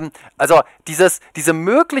 Also diese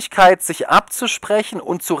Möglichkeit, sich abzusprechen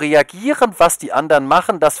und zu reagieren, was die anderen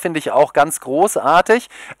machen, das finde ich auch ganz großartig.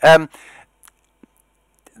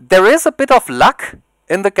 There is a bit of luck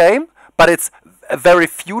in the game, but it's very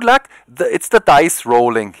few luck. It's the dice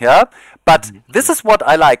rolling, yeah? But this is what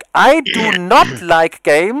I like. I do not like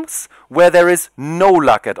games where there is no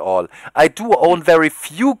luck at all. I do own very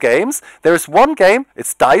few games. There is one game,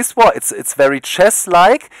 it's Dice War, it's very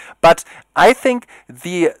chess-like, but I think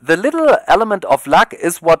the little element of luck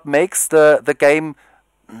is what makes the game,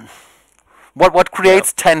 what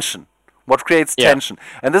creates tension. What creates tension.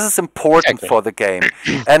 And this is important for the game.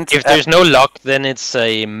 And if there's no luck, then it's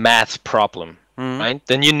a math problem, right?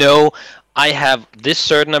 Then you know, I have this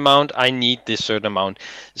certain amount, I need this certain amount.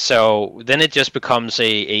 So then it just becomes a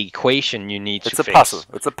equation you need to fix.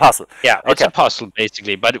 It's a puzzle. Yeah, it's a puzzle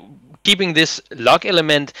basically. But keeping this luck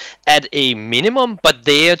element at a minimum, but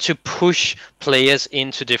there to push players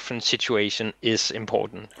into different situations is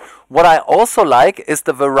important. What I also like is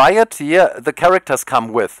the variety the characters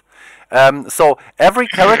come with. So every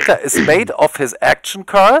character is made of his action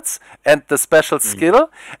cards and the special skill.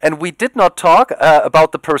 And we did not talk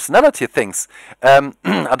about the personality things.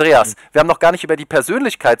 Andreas, wir haben noch gar nicht über die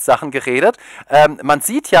Persönlichkeitssachen geredet. Man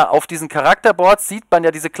sieht ja auf diesen Charakterboards, sieht man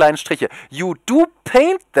ja diese kleinen Striche. You do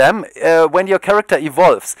paint them when your character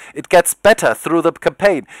evolves. It gets better through the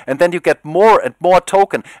campaign. And then you get more and more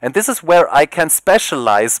token. And this is where I can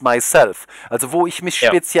specialize myself. Also wo ich mich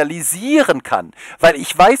spezialisieren kann. Weil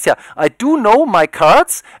ich weiß ja, I do know my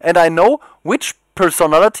cards and I know which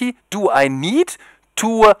personality do I need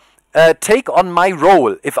to take on my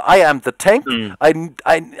role. If I am the tank,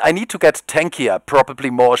 I need to get tankier, probably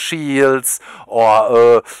more shields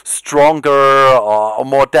or stronger or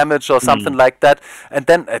more damage or something like that. And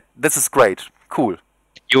then this is great, cool.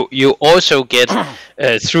 You also get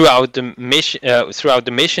throughout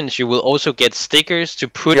the missions you will also get stickers to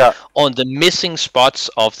put on the missing spots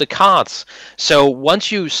of the cards. So once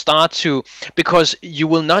you start to, because you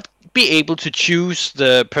will not be able to choose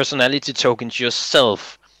the personality tokens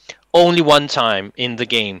yourself only one time in the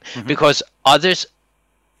game, because others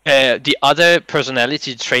the other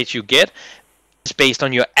personality traits you get is based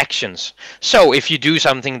on your actions. So if you do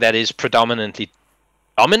something that is predominantly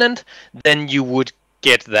dominant, then you would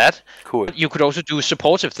get that. Cool. You could also do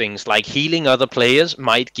supportive things like healing other players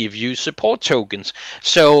might give you support tokens.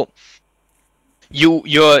 So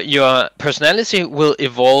your personality will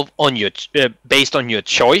evolve on your based on your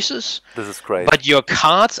choices. This is great. But your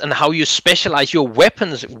cards and how you specialize your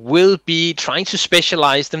weapons will be trying to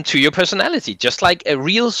specialize them to your personality, just like a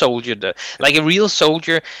real soldier does. Like a real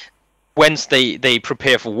soldier once they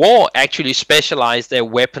prepare for war, actually specialize their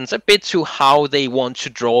weapons a bit to how they want to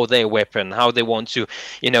draw their weapon, how they want to,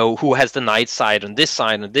 who has the knight side on this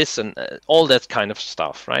and all that kind of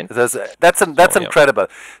stuff, right? That's incredible.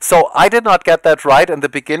 So I did not get that right in the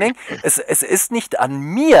beginning. Es ist nicht an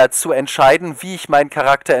mir zu entscheiden, wie ich meinen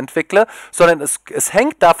Charakter entwickle, sondern es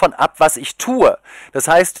hängt davon ab, was ich tue. Das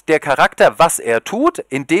heißt, der Charakter, was er tut,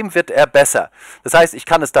 in dem wird er besser. Das heißt, ich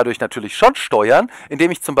kann es dadurch natürlich schon steuern,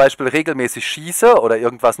 indem ich zum Beispiel regelmäßig schieße oder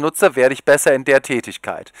irgendwas nutze, werde ich besser in der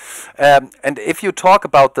Tätigkeit. And if you talk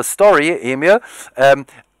about the story, Emil,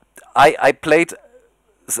 I played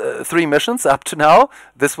 3 missions up to now.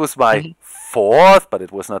 This was my 4th, but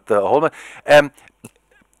it was not the whole.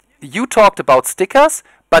 You talked about stickers,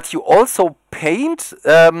 but you also paint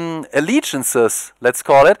allegiances, let's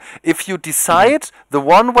call it. If you decide the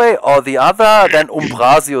one way or the other, then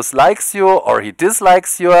Umbrasius likes you or he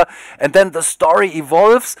dislikes you, and then the story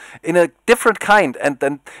evolves in a different kind. And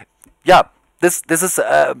then, yeah, this is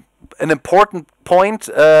an important point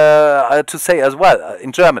to say as well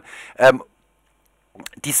in German.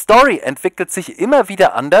 Die Story entwickelt sich immer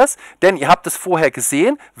wieder anders, denn ihr habt es vorher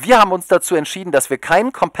gesehen, wir haben uns dazu entschieden, dass wir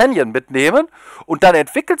keinen Companion mitnehmen und dann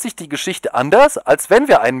entwickelt sich die Geschichte anders, als wenn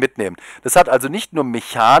wir einen mitnehmen. Das hat also nicht nur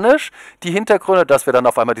mechanisch die Hintergründe, dass wir dann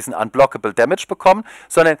auf einmal diesen Unblockable Damage bekommen,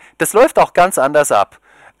 sondern das läuft auch ganz anders ab.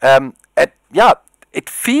 It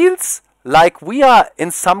feels like we are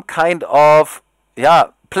in some kind of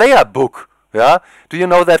player book. Yeah, do you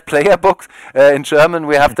know that player book? In German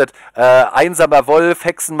we have that Einsamer Wolf,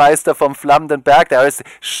 Hexenmeister vom flammenden Berg. There is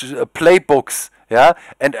playbooks. Yeah,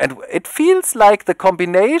 and it feels like the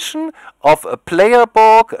combination of a player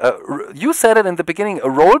book. You said it in the beginning. A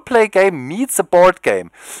role-play game meets a board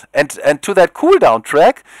game, and to that cooldown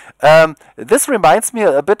track. This reminds me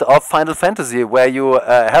a bit of Final Fantasy, where you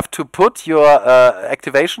have to put your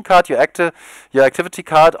activation card, your activity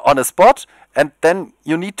card, on a spot. And then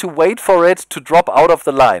you need to wait for it to drop out of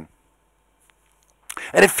the line.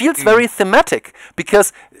 And it feels very thematic,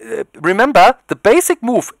 because remember, the basic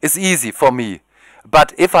move is easy for me.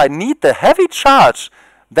 But if I need the heavy charge,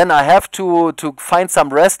 then I have to find some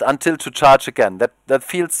rest until to charge again. That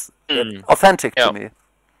feels authentic to me.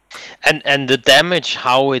 And the damage,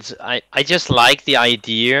 how it's... I just like the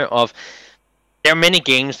idea of... There are many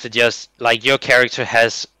games that just, like, your character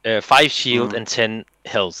has 5 shield and 10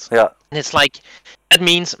 health. Yeah. And it's like, that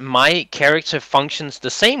means my character functions the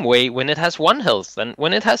same way when it has 1 health than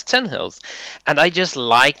when it has 10 health. And I just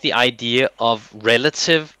like the idea of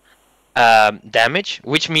relative damage,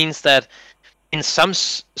 which means that in some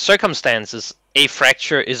circumstances, a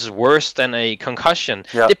fracture is worse than a concussion,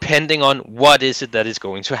 depending on what is it that is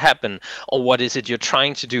going to happen, or what is it you're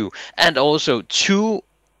trying to do. And also, 2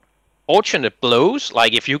 fortunate blows,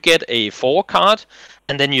 like if you get a 4 card,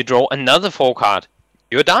 and then you draw another 4 card,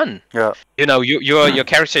 you're done. Yeah. Your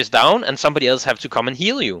character is down, and somebody else have to come and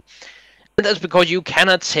heal you. And that's because you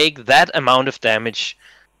cannot take that amount of damage.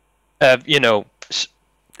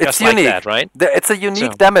 It's just unique, like that, right? It's a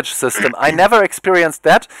unique damage system. I never experienced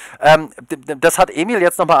that. Das hat Emil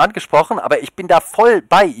jetzt nochmal angesprochen, aber ich bin da voll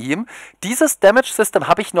bei ihm. Dieses Damage System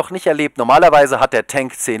habe ich noch nicht erlebt. Normalerweise hat der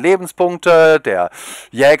Tank 10 Lebenspunkte, der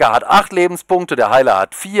Jäger hat 8 Lebenspunkte, der Heiler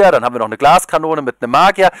hat 4, dann haben wir noch eine Glaskanone mit einem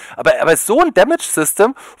Magier. Aber so ein Damage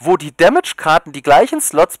System, wo die Damage-Karten die gleichen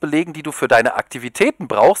Slots belegen, die du für deine Aktivitäten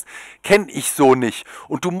brauchst, kenne ich so nicht.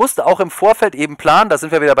 Und du musst auch im Vorfeld eben planen, da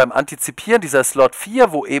sind wir wieder beim Antizipieren, dieser Slot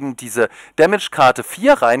 4, wo eben diese Damage-Karte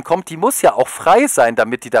 4 reinkommt, die muss ja auch frei sein,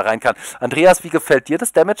 damit die da rein kann. Andreas, wie gefällt dir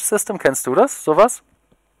das Damage-System? Kennst du das, sowas?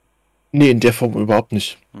 Nee, in der Form überhaupt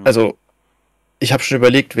nicht. Also, ich habe schon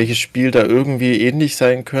überlegt, welches Spiel da irgendwie ähnlich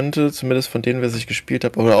sein könnte, zumindest von denen, was ich gespielt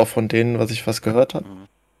habe, oder auch von denen, was ich gehört habe.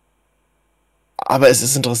 Aber es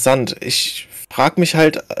ist interessant. Ich frage mich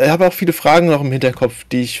halt, ich habe auch viele Fragen noch im Hinterkopf,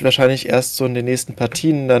 die ich wahrscheinlich erst so in den nächsten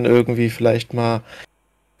Partien dann irgendwie vielleicht mal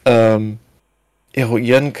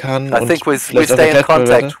eruieren kann. I think we stay in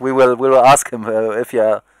contact. We will ask him if you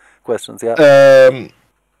have questions.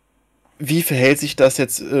 Wie verhält sich das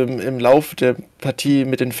jetzt im Laufe der Partie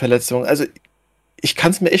mit den Verletzungen? Also ich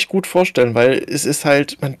kann es mir echt gut vorstellen, weil es ist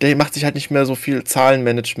halt, der macht sich halt nicht mehr so viel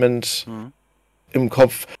Zahlenmanagement im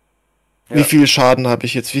Kopf. Ja. Wie viel Schaden habe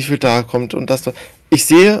ich jetzt, wie viel da kommt und das. Ich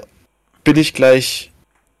sehe, bin ich gleich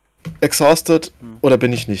exhausted oder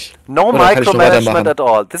bin ich nicht? No micromanagement at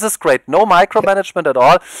all. This is great. No micromanagement at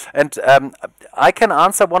all. And I can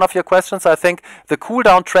answer one of your questions. I think the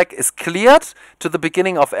cooldown track is cleared to the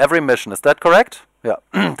beginning of every mission. Is that correct? Yeah.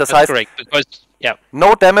 Das heißt, correct, because,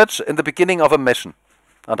 no damage in the beginning of a mission.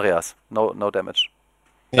 Andreas, no damage.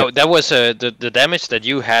 No, that was the damage that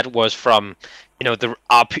you had was from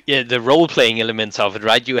the role-playing elements of it,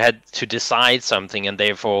 right? You had to decide something, and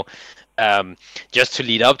therefore, just to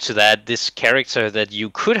lead up to that, this character that you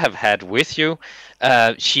could have had with you,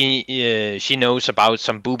 she knows about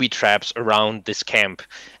some booby traps around this camp,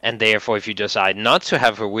 and therefore, if you decide not to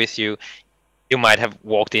have her with you, you might have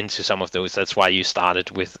walked into some of those. That's why you started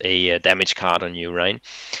with a damage card on you, right?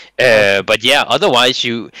 But yeah, otherwise,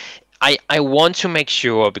 I want to make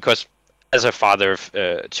sure, because as a father of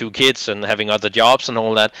 2 kids and having other jobs and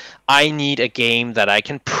all that, I need a game that I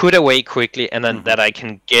can put away quickly and then that I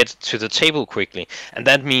can get to the table quickly. And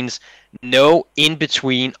that means no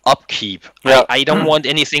in-between upkeep. Yeah. I don't want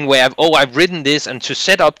anything where I've written this, and to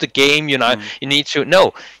set up the game, you need to...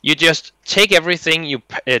 No, you just take everything, you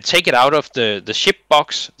take it out of the ship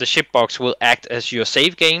box. The ship box will act as your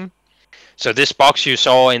save game. So this box you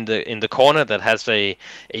saw in the corner that has a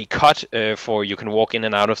cut for you can walk in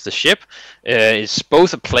and out of the ship is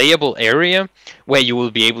both a playable area where you will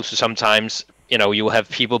be able to sometimes, you will have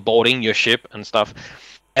people boarding your ship and stuff.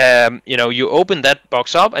 You open that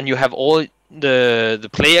box up and you have all the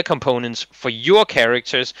player components for your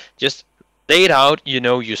characters just laid out.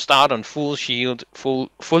 You start on full shield,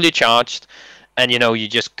 fully charged, and you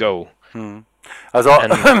just go. Also,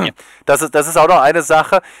 das ist auch noch eine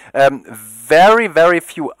Sache. Very, very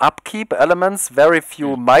few Upkeep Elements, very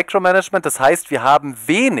few Micromanagement. Das heißt, wir haben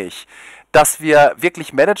wenig, dass wir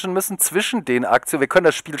wirklich managen müssen zwischen den Aktionen. Wir können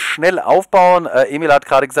das Spiel schnell aufbauen. Emil hat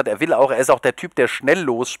gerade gesagt, er ist auch der Typ, der schnell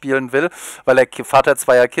losspielen will, weil er Vater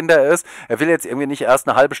 2 Kinder ist. Er will jetzt irgendwie nicht erst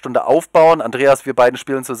eine halbe Stunde aufbauen. Andreas, wir beiden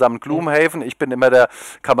spielen zusammen Gloomhaven. Ich bin immer der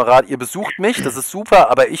Kamerad, ihr besucht mich, das ist super,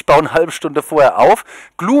 aber ich baue eine halbe Stunde vorher auf.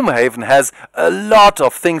 Gloomhaven has a lot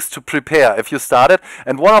of things to prepare if you start it.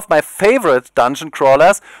 And one of my favorite dungeon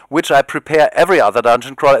crawlers, which I prepare every other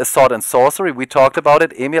dungeon crawler, is Sword and Sorcery. We talked about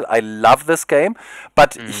it. Emil, I love this game,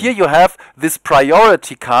 but here you have this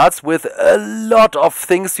priority cards with a lot of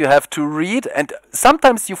things you have to read, and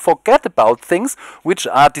sometimes you forget about things which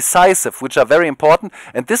are decisive, which are very important,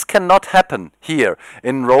 and this cannot happen here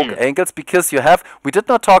in Rogue Angels, because we did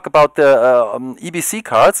not talk about the EBC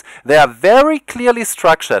cards. They are very clearly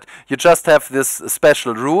structured. You just have this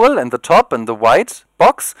special rule in the top in the white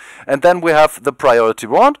box, and then we have the priority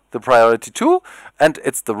 1, the priority 2, and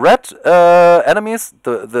it's the red enemies,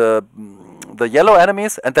 the yellow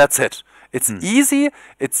enemies, and that's it. It's easy.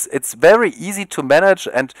 It's very easy to manage,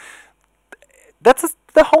 and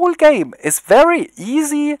the whole game is very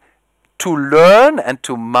easy to learn and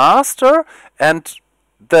to master, and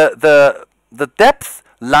the depth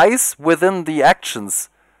lies within the actions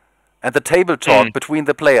and the table talk between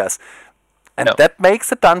the players, and that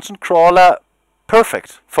makes a dungeon crawler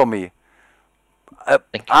perfect for me.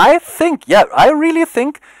 I really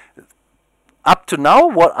think up to now,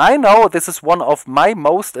 what I know, this is one of my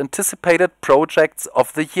most anticipated projects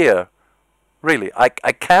of the year. Really, I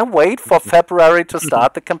can't wait for February to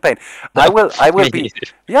start the campaign. I will be,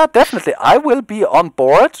 yeah, definitely. I will be on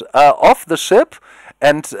board of the ship,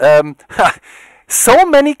 and so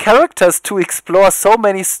many characters to explore, so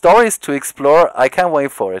many stories to explore. I can't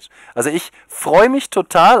wait for it. Also ich freue mich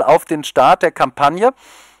total auf den Start der Kampagne.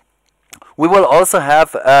 We will also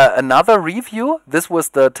have another review. This was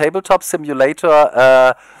the Tabletop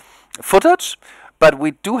Simulator footage, but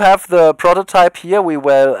we do have the prototype here. We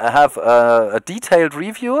will have a detailed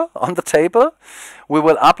review on the table. We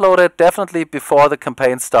will upload it definitely before the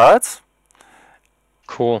campaign starts.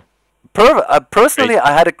 Cool. Personally,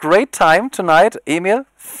 I had a great time tonight, Emil.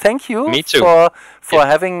 Thank you. Me too. for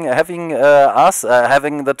having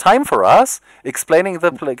the time for us, explaining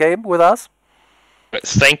the game with us.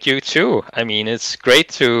 Thank you too. I mean, it's great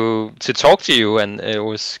to talk to you, and it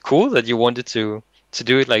was cool that you wanted to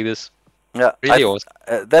do it like this. Yeah, really awesome.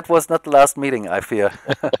 That was not the last meeting, I fear.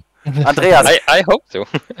 Andreas, I hope so.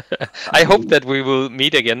 I hope that we will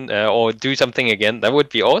meet again or do something again. That would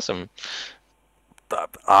be awesome.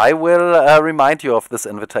 I will remind you of this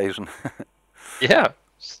invitation. Yeah,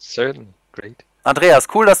 certainly. Great. Andreas,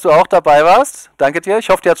 cool, dass du auch dabei warst. Danke dir. Ich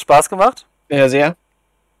hoffe, dir hat Spaß gemacht. Ja, sehr.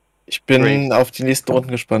 Ich bin auf die nächsten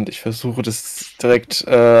Runden gespannt. Ich versuche das direkt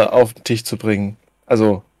auf den Tisch zu bringen.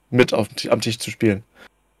 Also mit am Tisch zu spielen.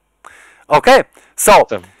 Okay, so.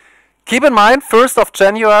 Keep in mind, 1st of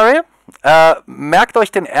January. Merkt euch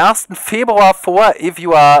den 1. Februar vor, if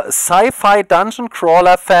you are Sci-Fi Dungeon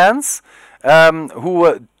Crawler fans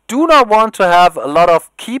who do not want to have a lot of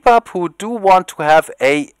keep up, who do want to have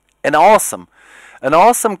an awesome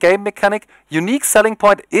game mechanic. Unique selling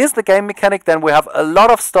point is the game mechanic. Then we have a lot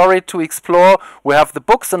of story to explore. We have the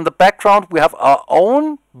books in the background. We have our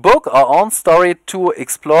own book, our own story to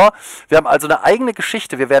explore. Wir haben also eine eigene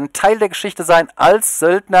Geschichte. Wir werden Teil der Geschichte sein als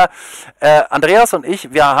Söldner. Andreas und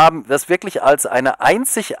ich, wir haben das wirklich als eine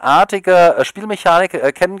einzigartige Spielmechanik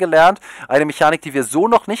kennengelernt. Eine Mechanik, die wir so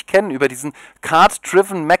noch nicht kennen, über diesen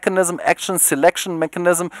Card-Driven Mechanism, Action Selection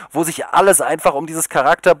Mechanism, wo sich alles einfach um dieses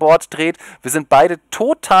Charakterboard dreht. Wir sind beide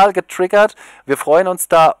total getriggert. Wir freuen uns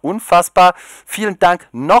da unfassbar. Vielen Dank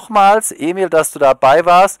nochmals, Emil, dass du dabei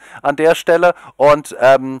warst an der Stelle. Und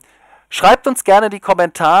schreibt uns gerne in die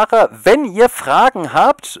Kommentare, wenn ihr Fragen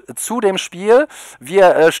habt zu dem Spiel.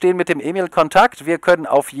 Wir stehen mit dem Emil in Kontakt. Wir können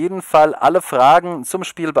auf jeden Fall alle Fragen zum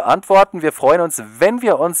Spiel beantworten. Wir freuen uns, wenn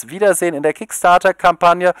wir uns wiedersehen in der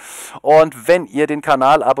Kickstarter-Kampagne. Und wenn ihr den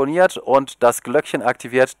Kanal abonniert und das Glöckchen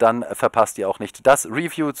aktiviert, dann verpasst ihr auch nicht das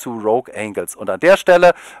Review zu Rogue Angels. Und an der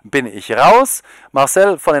Stelle bin ich raus.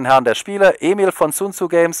 Marcel von den Herren der Spiele, Emil von Sun Tzu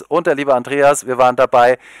Games und der liebe Andreas, wir waren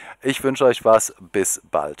dabei. Ich wünsche euch was. Bis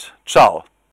bald. Ciao.